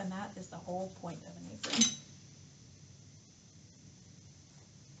jeans, and that is the whole point of an apron.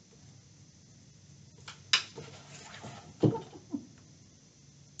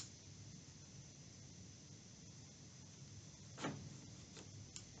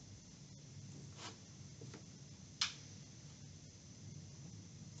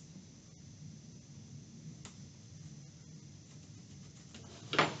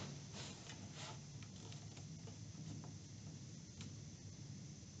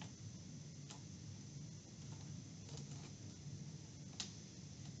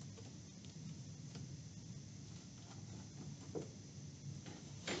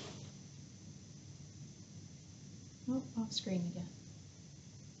 Oh, off screen again.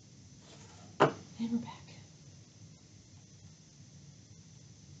 And we're back.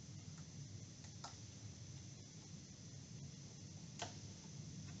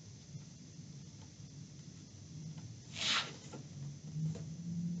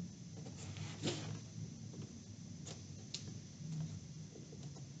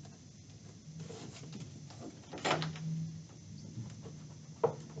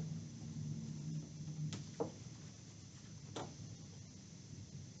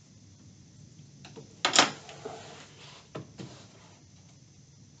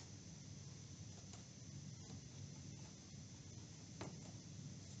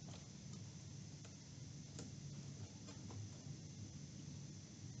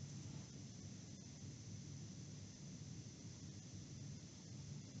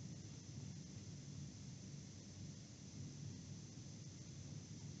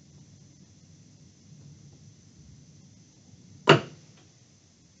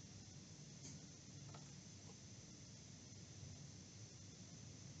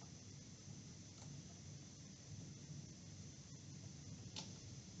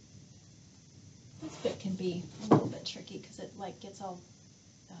 This bit can be a little bit tricky because it like gets all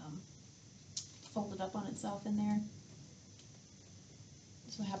folded up on itself in there.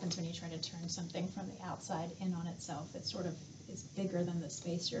 That's what happens when you try to turn something from the outside in on itself. It sort of is bigger than the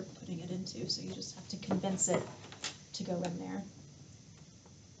space you're putting it into, so you just have to convince it to go in there.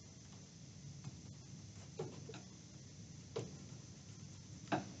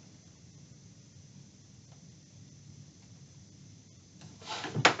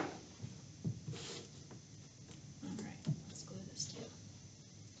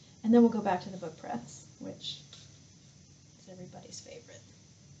 And then we'll go back to the book press, which is everybody's favorite.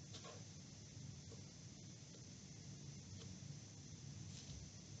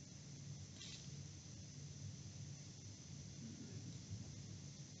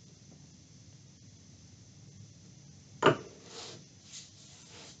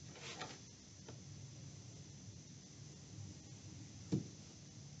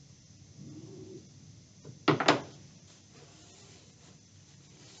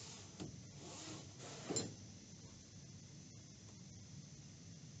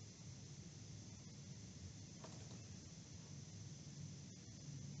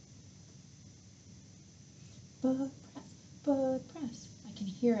 Book press, book press. I can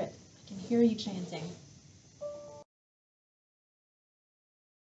hear it. I can hear you chanting.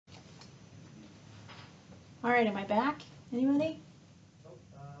 All right, am I back? Anybody? Oh,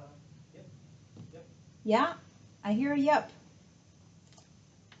 yep. Yeah, I hear a yep.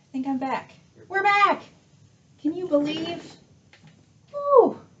 I think I'm back. We're back! Can you believe?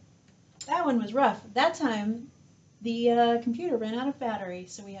 Whew, that one was rough. That time, the computer ran out of battery,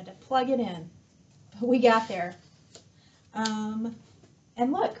 so we had to plug it in. But we got there. And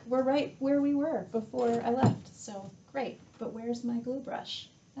look, we're right where we were before I left, so great. But where's my glue brush?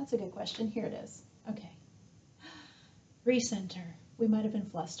 That's a good question. Here it is. Okay. Recenter. We might have been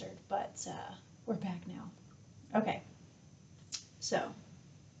flustered, but we're back now. Okay. So,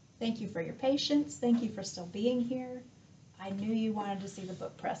 thank you for your patience. Thank you for still being here. I knew you wanted to see the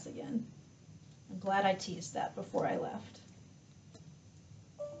book press again. I'm glad I teased that before I left.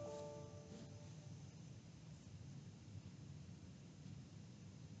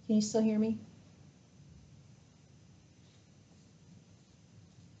 Can you still hear me?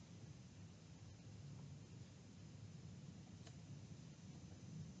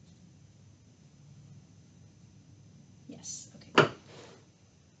 Yes, okay.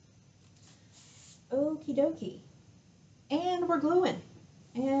 Okie dokie. And we're gluing.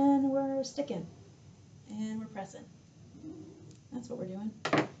 And we're sticking. And we're pressing. That's what we're doing.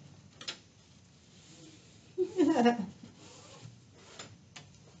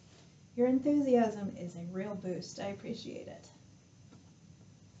 Your enthusiasm is a real boost. I appreciate it.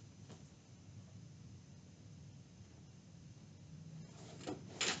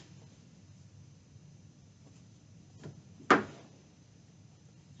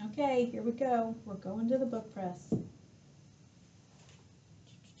 Okay, here we go. We're going to the book press.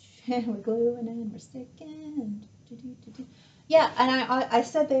 And we're gluing and we're sticking. Yeah, and I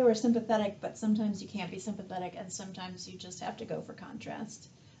said they were sympathetic, but sometimes you can't be sympathetic, and sometimes you just have to go for contrast.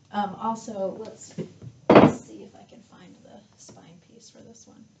 Also, let's see if I can find the spine piece for this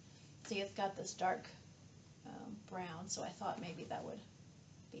one. See, it's got this dark brown, so I thought maybe that would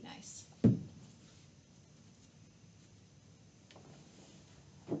be nice.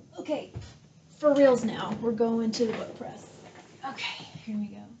 Okay, for reals now, we're going to the book press. Okay, here we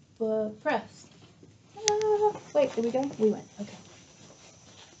go. Book press. Wait, did we go? We went. Okay.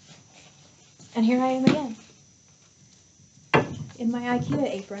 And here I am again. in my IKEA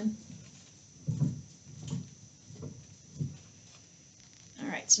apron. All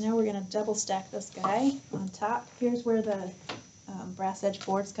right, so now we're going to double stack this guy on top. Here's where the brass edge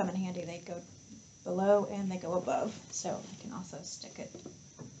boards come in handy. They go below and they go above. So I can also stick it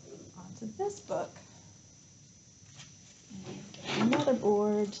onto this book and get another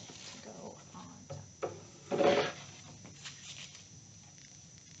board to go on top.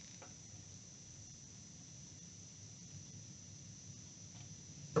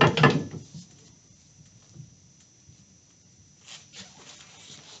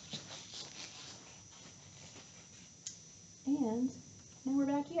 And now we're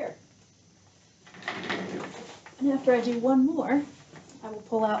back here. And after I do one more, I will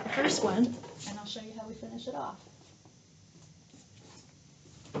pull out the first one and I'll show you how we finish it off.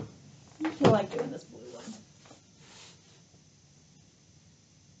 I feel like doing this blue one.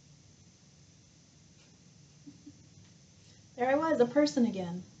 There I was, a person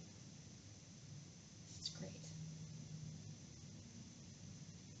again. This is great.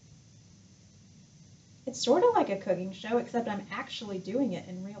 It's sort of like a cooking show, except I'm actually doing it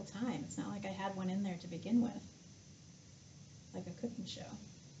in real time. It's not like I had one in there to begin with. Like a cooking show.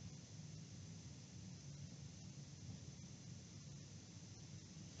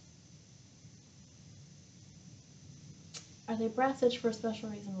 Are they brass edge for a special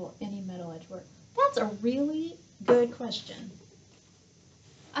reason? Will any metal edge work? That's a really good question.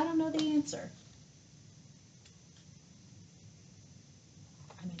 I don't know the answer.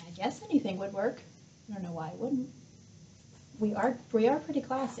 I mean, I guess anything would work. I don't know why it wouldn't. We are pretty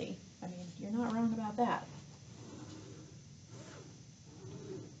classy. I mean, you're not wrong about that.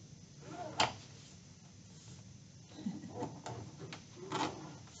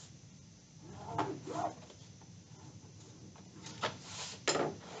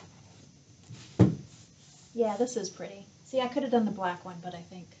 Yeah, this is pretty. See, I could have done the black one, but I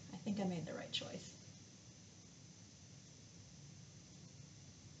think I made the right choice.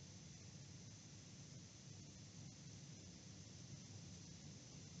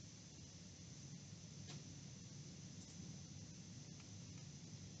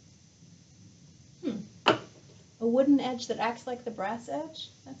 A wooden edge that acts like the brass edge?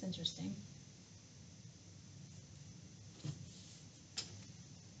 That's interesting.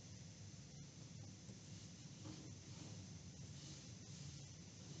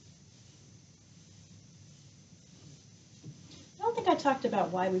 I don't think I talked about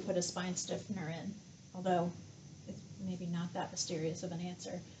why we put a spine stiffener in, although it's maybe not that mysterious of an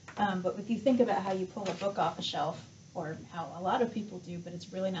answer. But if you think about how you pull a book off a shelf, or how a lot of people do, but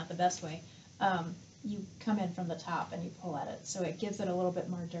it's really not the best way, you come in from the top and you pull at it, so it gives it a little bit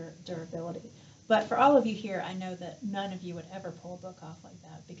more durability. But for all of you here, I know that none of you would ever pull a book off like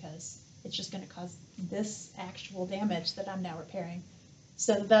that because it's just going to cause this actual damage that I'm now repairing.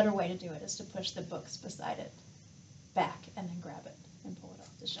 So the better way to do it is to push the books beside it back and then grab it and pull it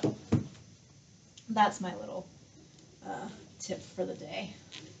off the shelf. That's my little tip for the day.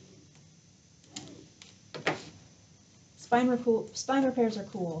 Spine repairs are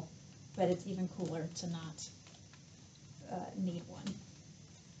cool, but it's even cooler to not need one.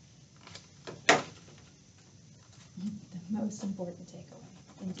 The most important takeaway,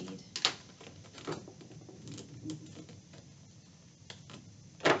 indeed.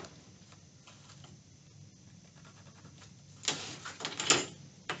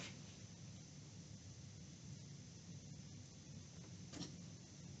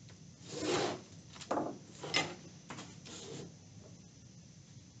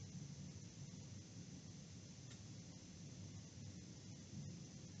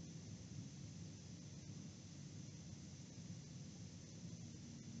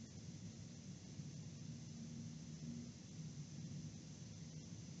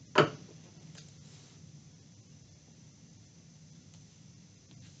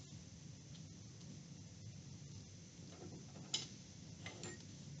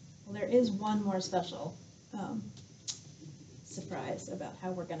 Well, there is one more special surprise about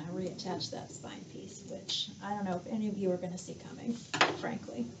how we're going to reattach that spine piece, which I don't know if any of you are going to see coming,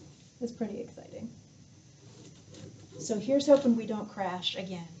 frankly. It's pretty exciting. So here's hoping we don't crash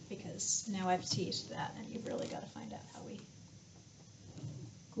again, because now I've teased that, and you've really got to find out how we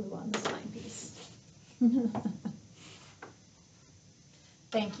glue on the spine piece.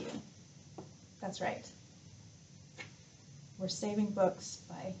 Thank you. That's right. We're saving books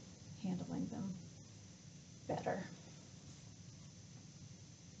by handling them better.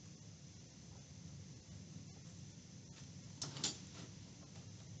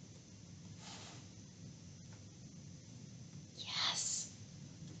 Yes!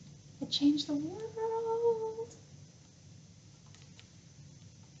 It changed the world!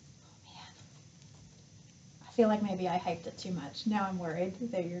 I feel like maybe I hyped it too much. Now I'm worried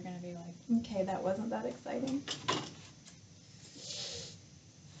that you're going to be like, okay, that wasn't that exciting.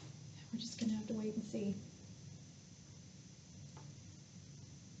 We're just going to have to wait and see.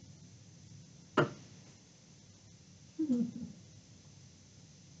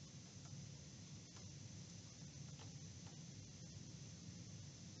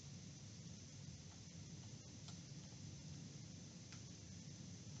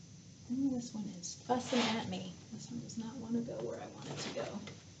 Oh, this one is fussing at me. This one does not want to go where I want it to go.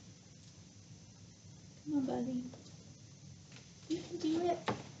 Come on, buddy. You can do it.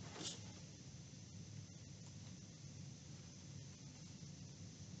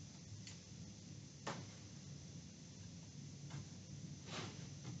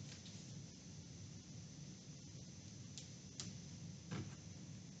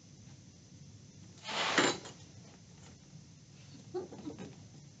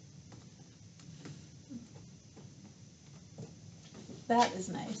 That is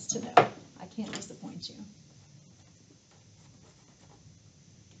nice to know. I can't disappoint you.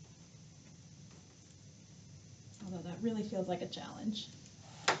 Although that really feels like a challenge.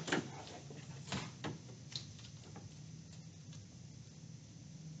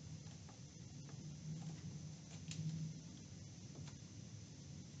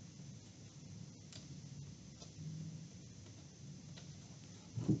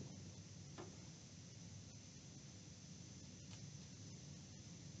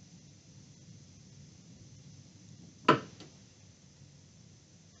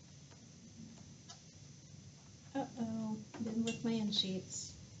 Uh-oh, didn't look my end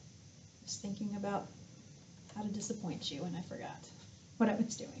sheets. I was thinking about how to disappoint you and I forgot what I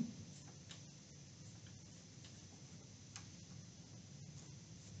was doing.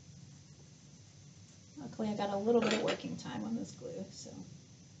 Luckily I got a little bit of working time on this glue, so.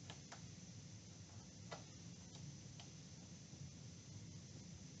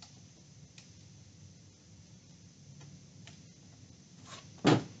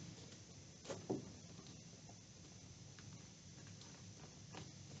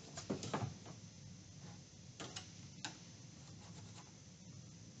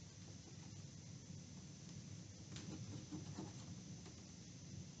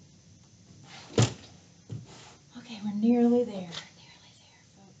 Okay, we're nearly there. Nearly there,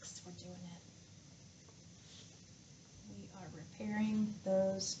 folks. We're doing it. We are repairing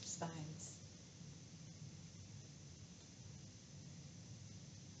those spines.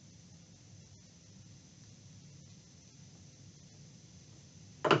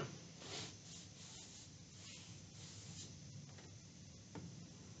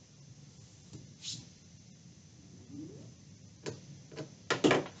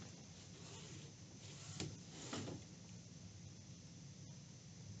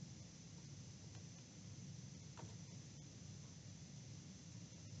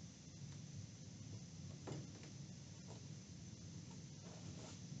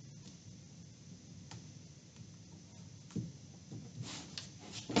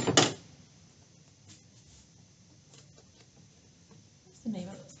 What's the name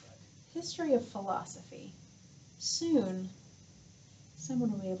of this book? History of Philosophy. Soon,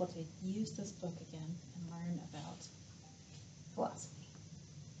 someone will be able to use this book again and learn about philosophy.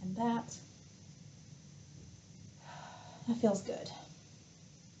 And that feels good.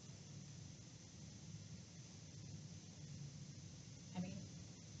 I mean,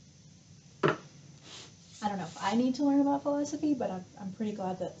 I don't know if I need to learn about philosophy, but I'm pretty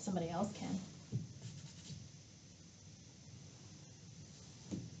glad that somebody else can.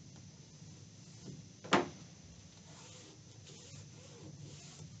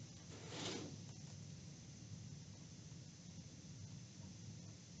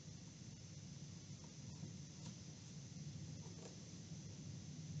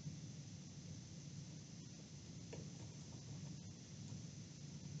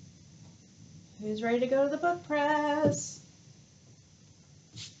 Who's ready to go to the book press?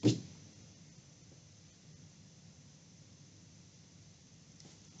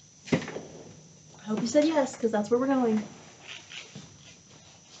 I hope you said yes, because that's where we're going.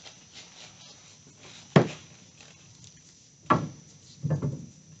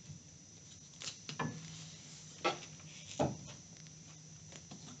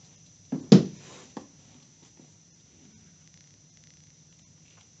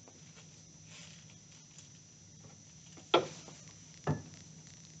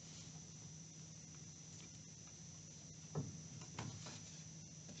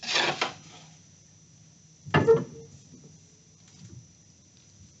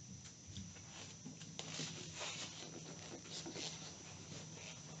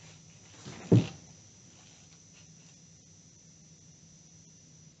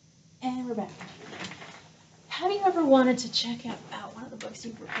 we're back. Have you ever wanted to check out one of the books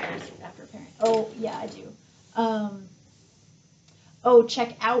you've prepared after preparing? Oh, yeah, I do. Oh,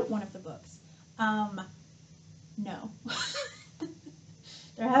 check out one of the books. No.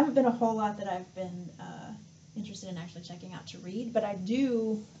 There haven't been a whole lot that I've been interested in actually checking out to read, but I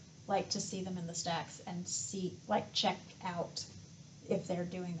do like to see them in the stacks and see, like, check out if they're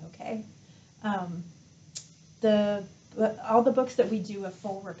doing okay. All the books that we do a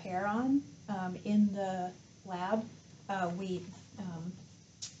full repair on in the lab, we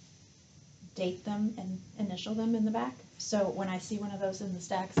date them and initial them in the back. So when I see one of those in the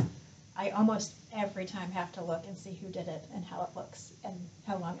stacks, I almost every time have to look and see who did it and how it looks and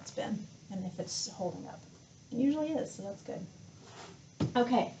how long it's been and if it's holding up. It usually is, so that's good.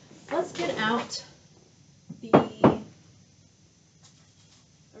 Okay, let's get out the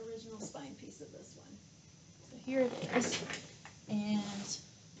original spine piece of this one. So here it is, and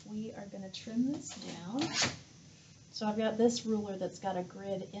we are going to trim this down. So I've got this ruler that's got a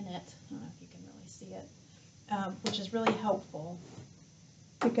grid in it. I don't know if you can really see it, which is really helpful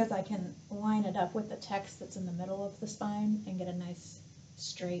because I can line it up with the text that's in the middle of the spine and get a nice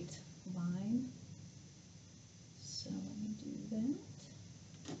straight line. So let me do that.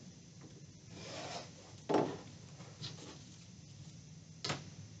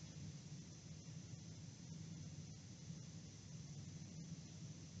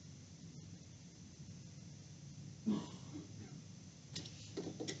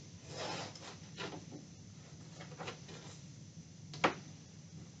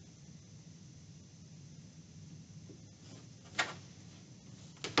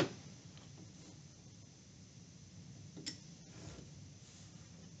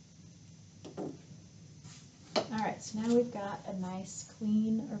 Alright, so now we've got a nice,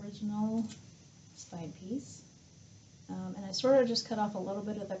 clean, original spine piece. And I sort of just cut off a little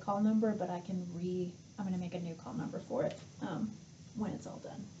bit of the call number, but I'm going to make a new call number for it when it's all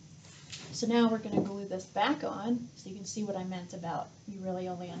done. So now we're going to glue this back on, so you can see what I meant about you really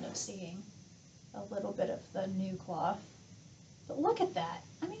only end up seeing a little bit of the new cloth. But look at that.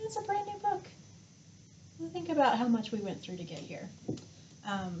 I mean, it's a brand new book. Think about how much we went through to get here.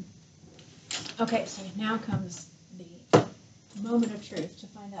 Okay, so now comes the moment of truth to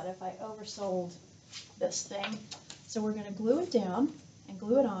find out if I oversold this thing. So we're going to glue it down and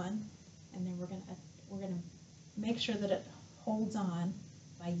glue it on, and then we're going to make sure that it holds on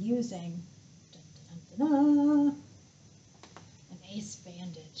by using an ace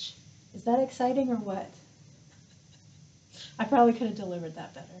bandage. Is that exciting or what? I probably could have delivered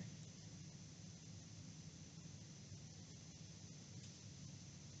that better.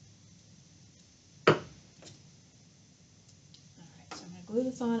 Glue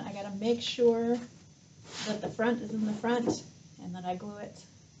this on. I got to make sure that the front is in the front and that I glue it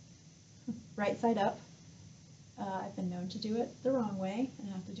right side up. I've been known to do it the wrong way and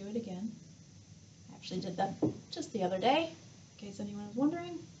I have to do it again. I actually did that just the other day, in case anyone was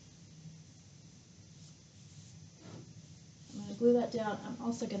wondering. I'm going to glue that down. I'm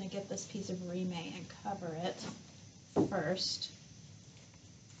also going to get this piece of Rime and cover it first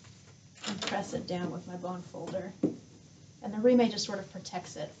and press it down with my bone folder. And the Rime just sort of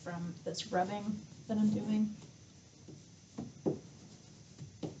protects it from this rubbing that I'm doing.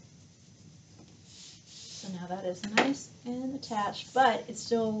 So now that is nice and attached, but it's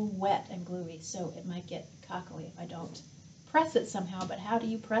still wet and gluey, so it might get cockly if I don't press it somehow. But how do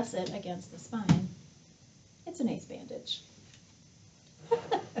you press it against the spine? It's an ace bandage.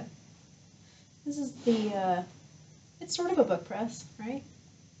 This is it's sort of a book press, right?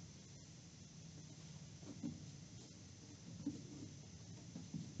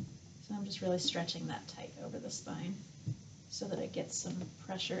 I'm just really stretching that tight over the spine so that it gets some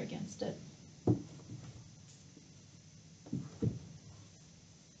pressure against it.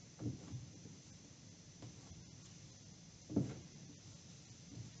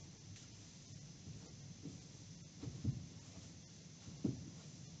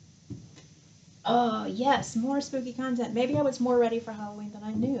 Oh, yes, more spooky content. Maybe I was more ready for Halloween than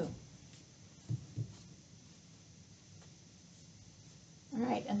I knew.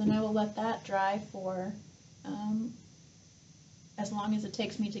 Alright, and then I will let that dry for as long as it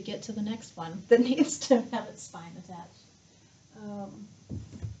takes me to get to the next one that needs to have its spine attached.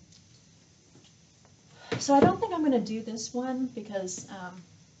 So I don't think I'm going to do this one because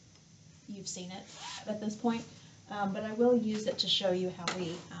you've seen it at this point, but I will use it to show you how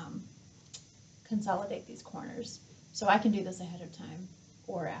we consolidate these corners. So I can do this ahead of time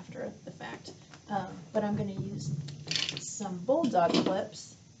or after the fact, but I'm going to use some bulldog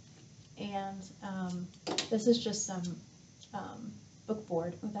clips, and this is just some book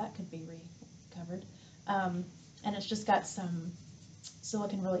board. Oh, that could be recovered. And it's just got some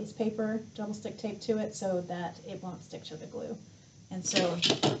silicone release paper, double stick tape to it so that it won't stick to the glue. And so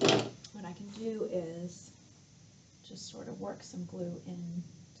what I can do is just sort of work some glue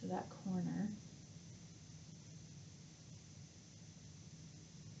into that corner.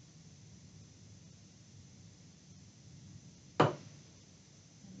 And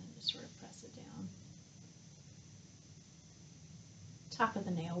then just sort of press it down. Top of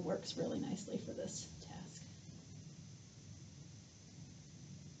the nail works really nicely for this task.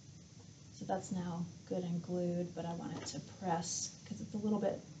 So that's now good and glued, but I want it to press because it's a little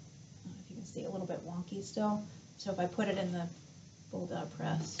bit, I don't know if you can see, a little bit wonky still. So if I put it in the bulldog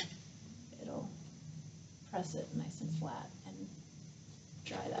press, it'll press it nice and flat and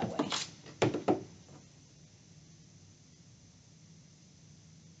dry that way.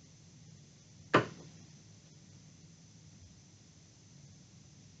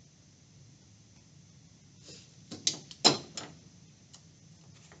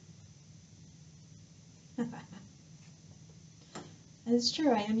 It's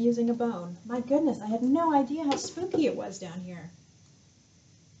true, I am using a bone. My goodness, I had no idea how spooky it was down here.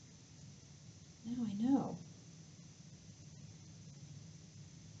 Now I know.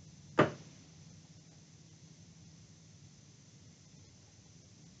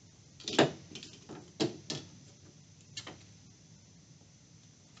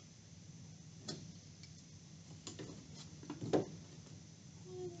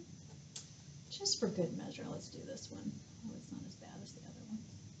 Just for good measure, let's do this one. Oh, it's not as bad as the other ones.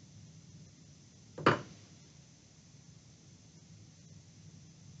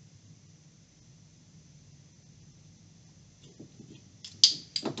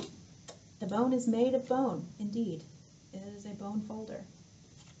 The bone is made of bone, indeed. It is a bone folder.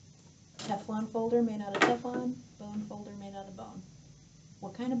 Teflon folder made out of Teflon, bone folder made out of bone.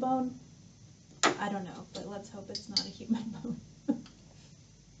 What kind of bone? I don't know, but let's hope it's not a human bone.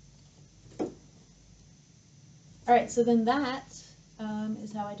 Alright, so then that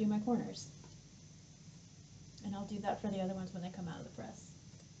is how I do my corners. And I'll do that for the other ones when they come out of the press.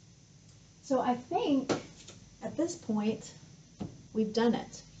 So I think at this point we've done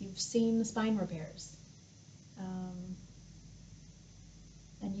it. You've seen the spine repairs.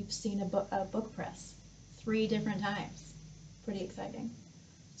 And you've seen a book press 3 different times. Pretty exciting.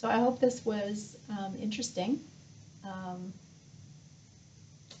 So I hope this was interesting. I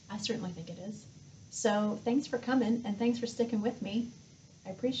certainly think it is. So thanks for coming and thanks for sticking with me. I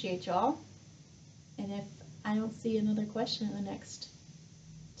appreciate y'all. And if I don't see another question in the next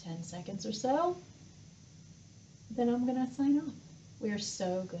 10 seconds or so, then I'm going to sign off. We are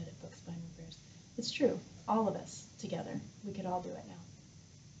so good at book spine repairs. It's true. All of us together. We could all do it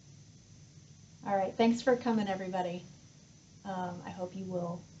now. All right. Thanks for coming, everybody. I hope you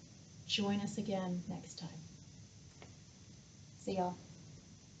will join us again next time. See y'all.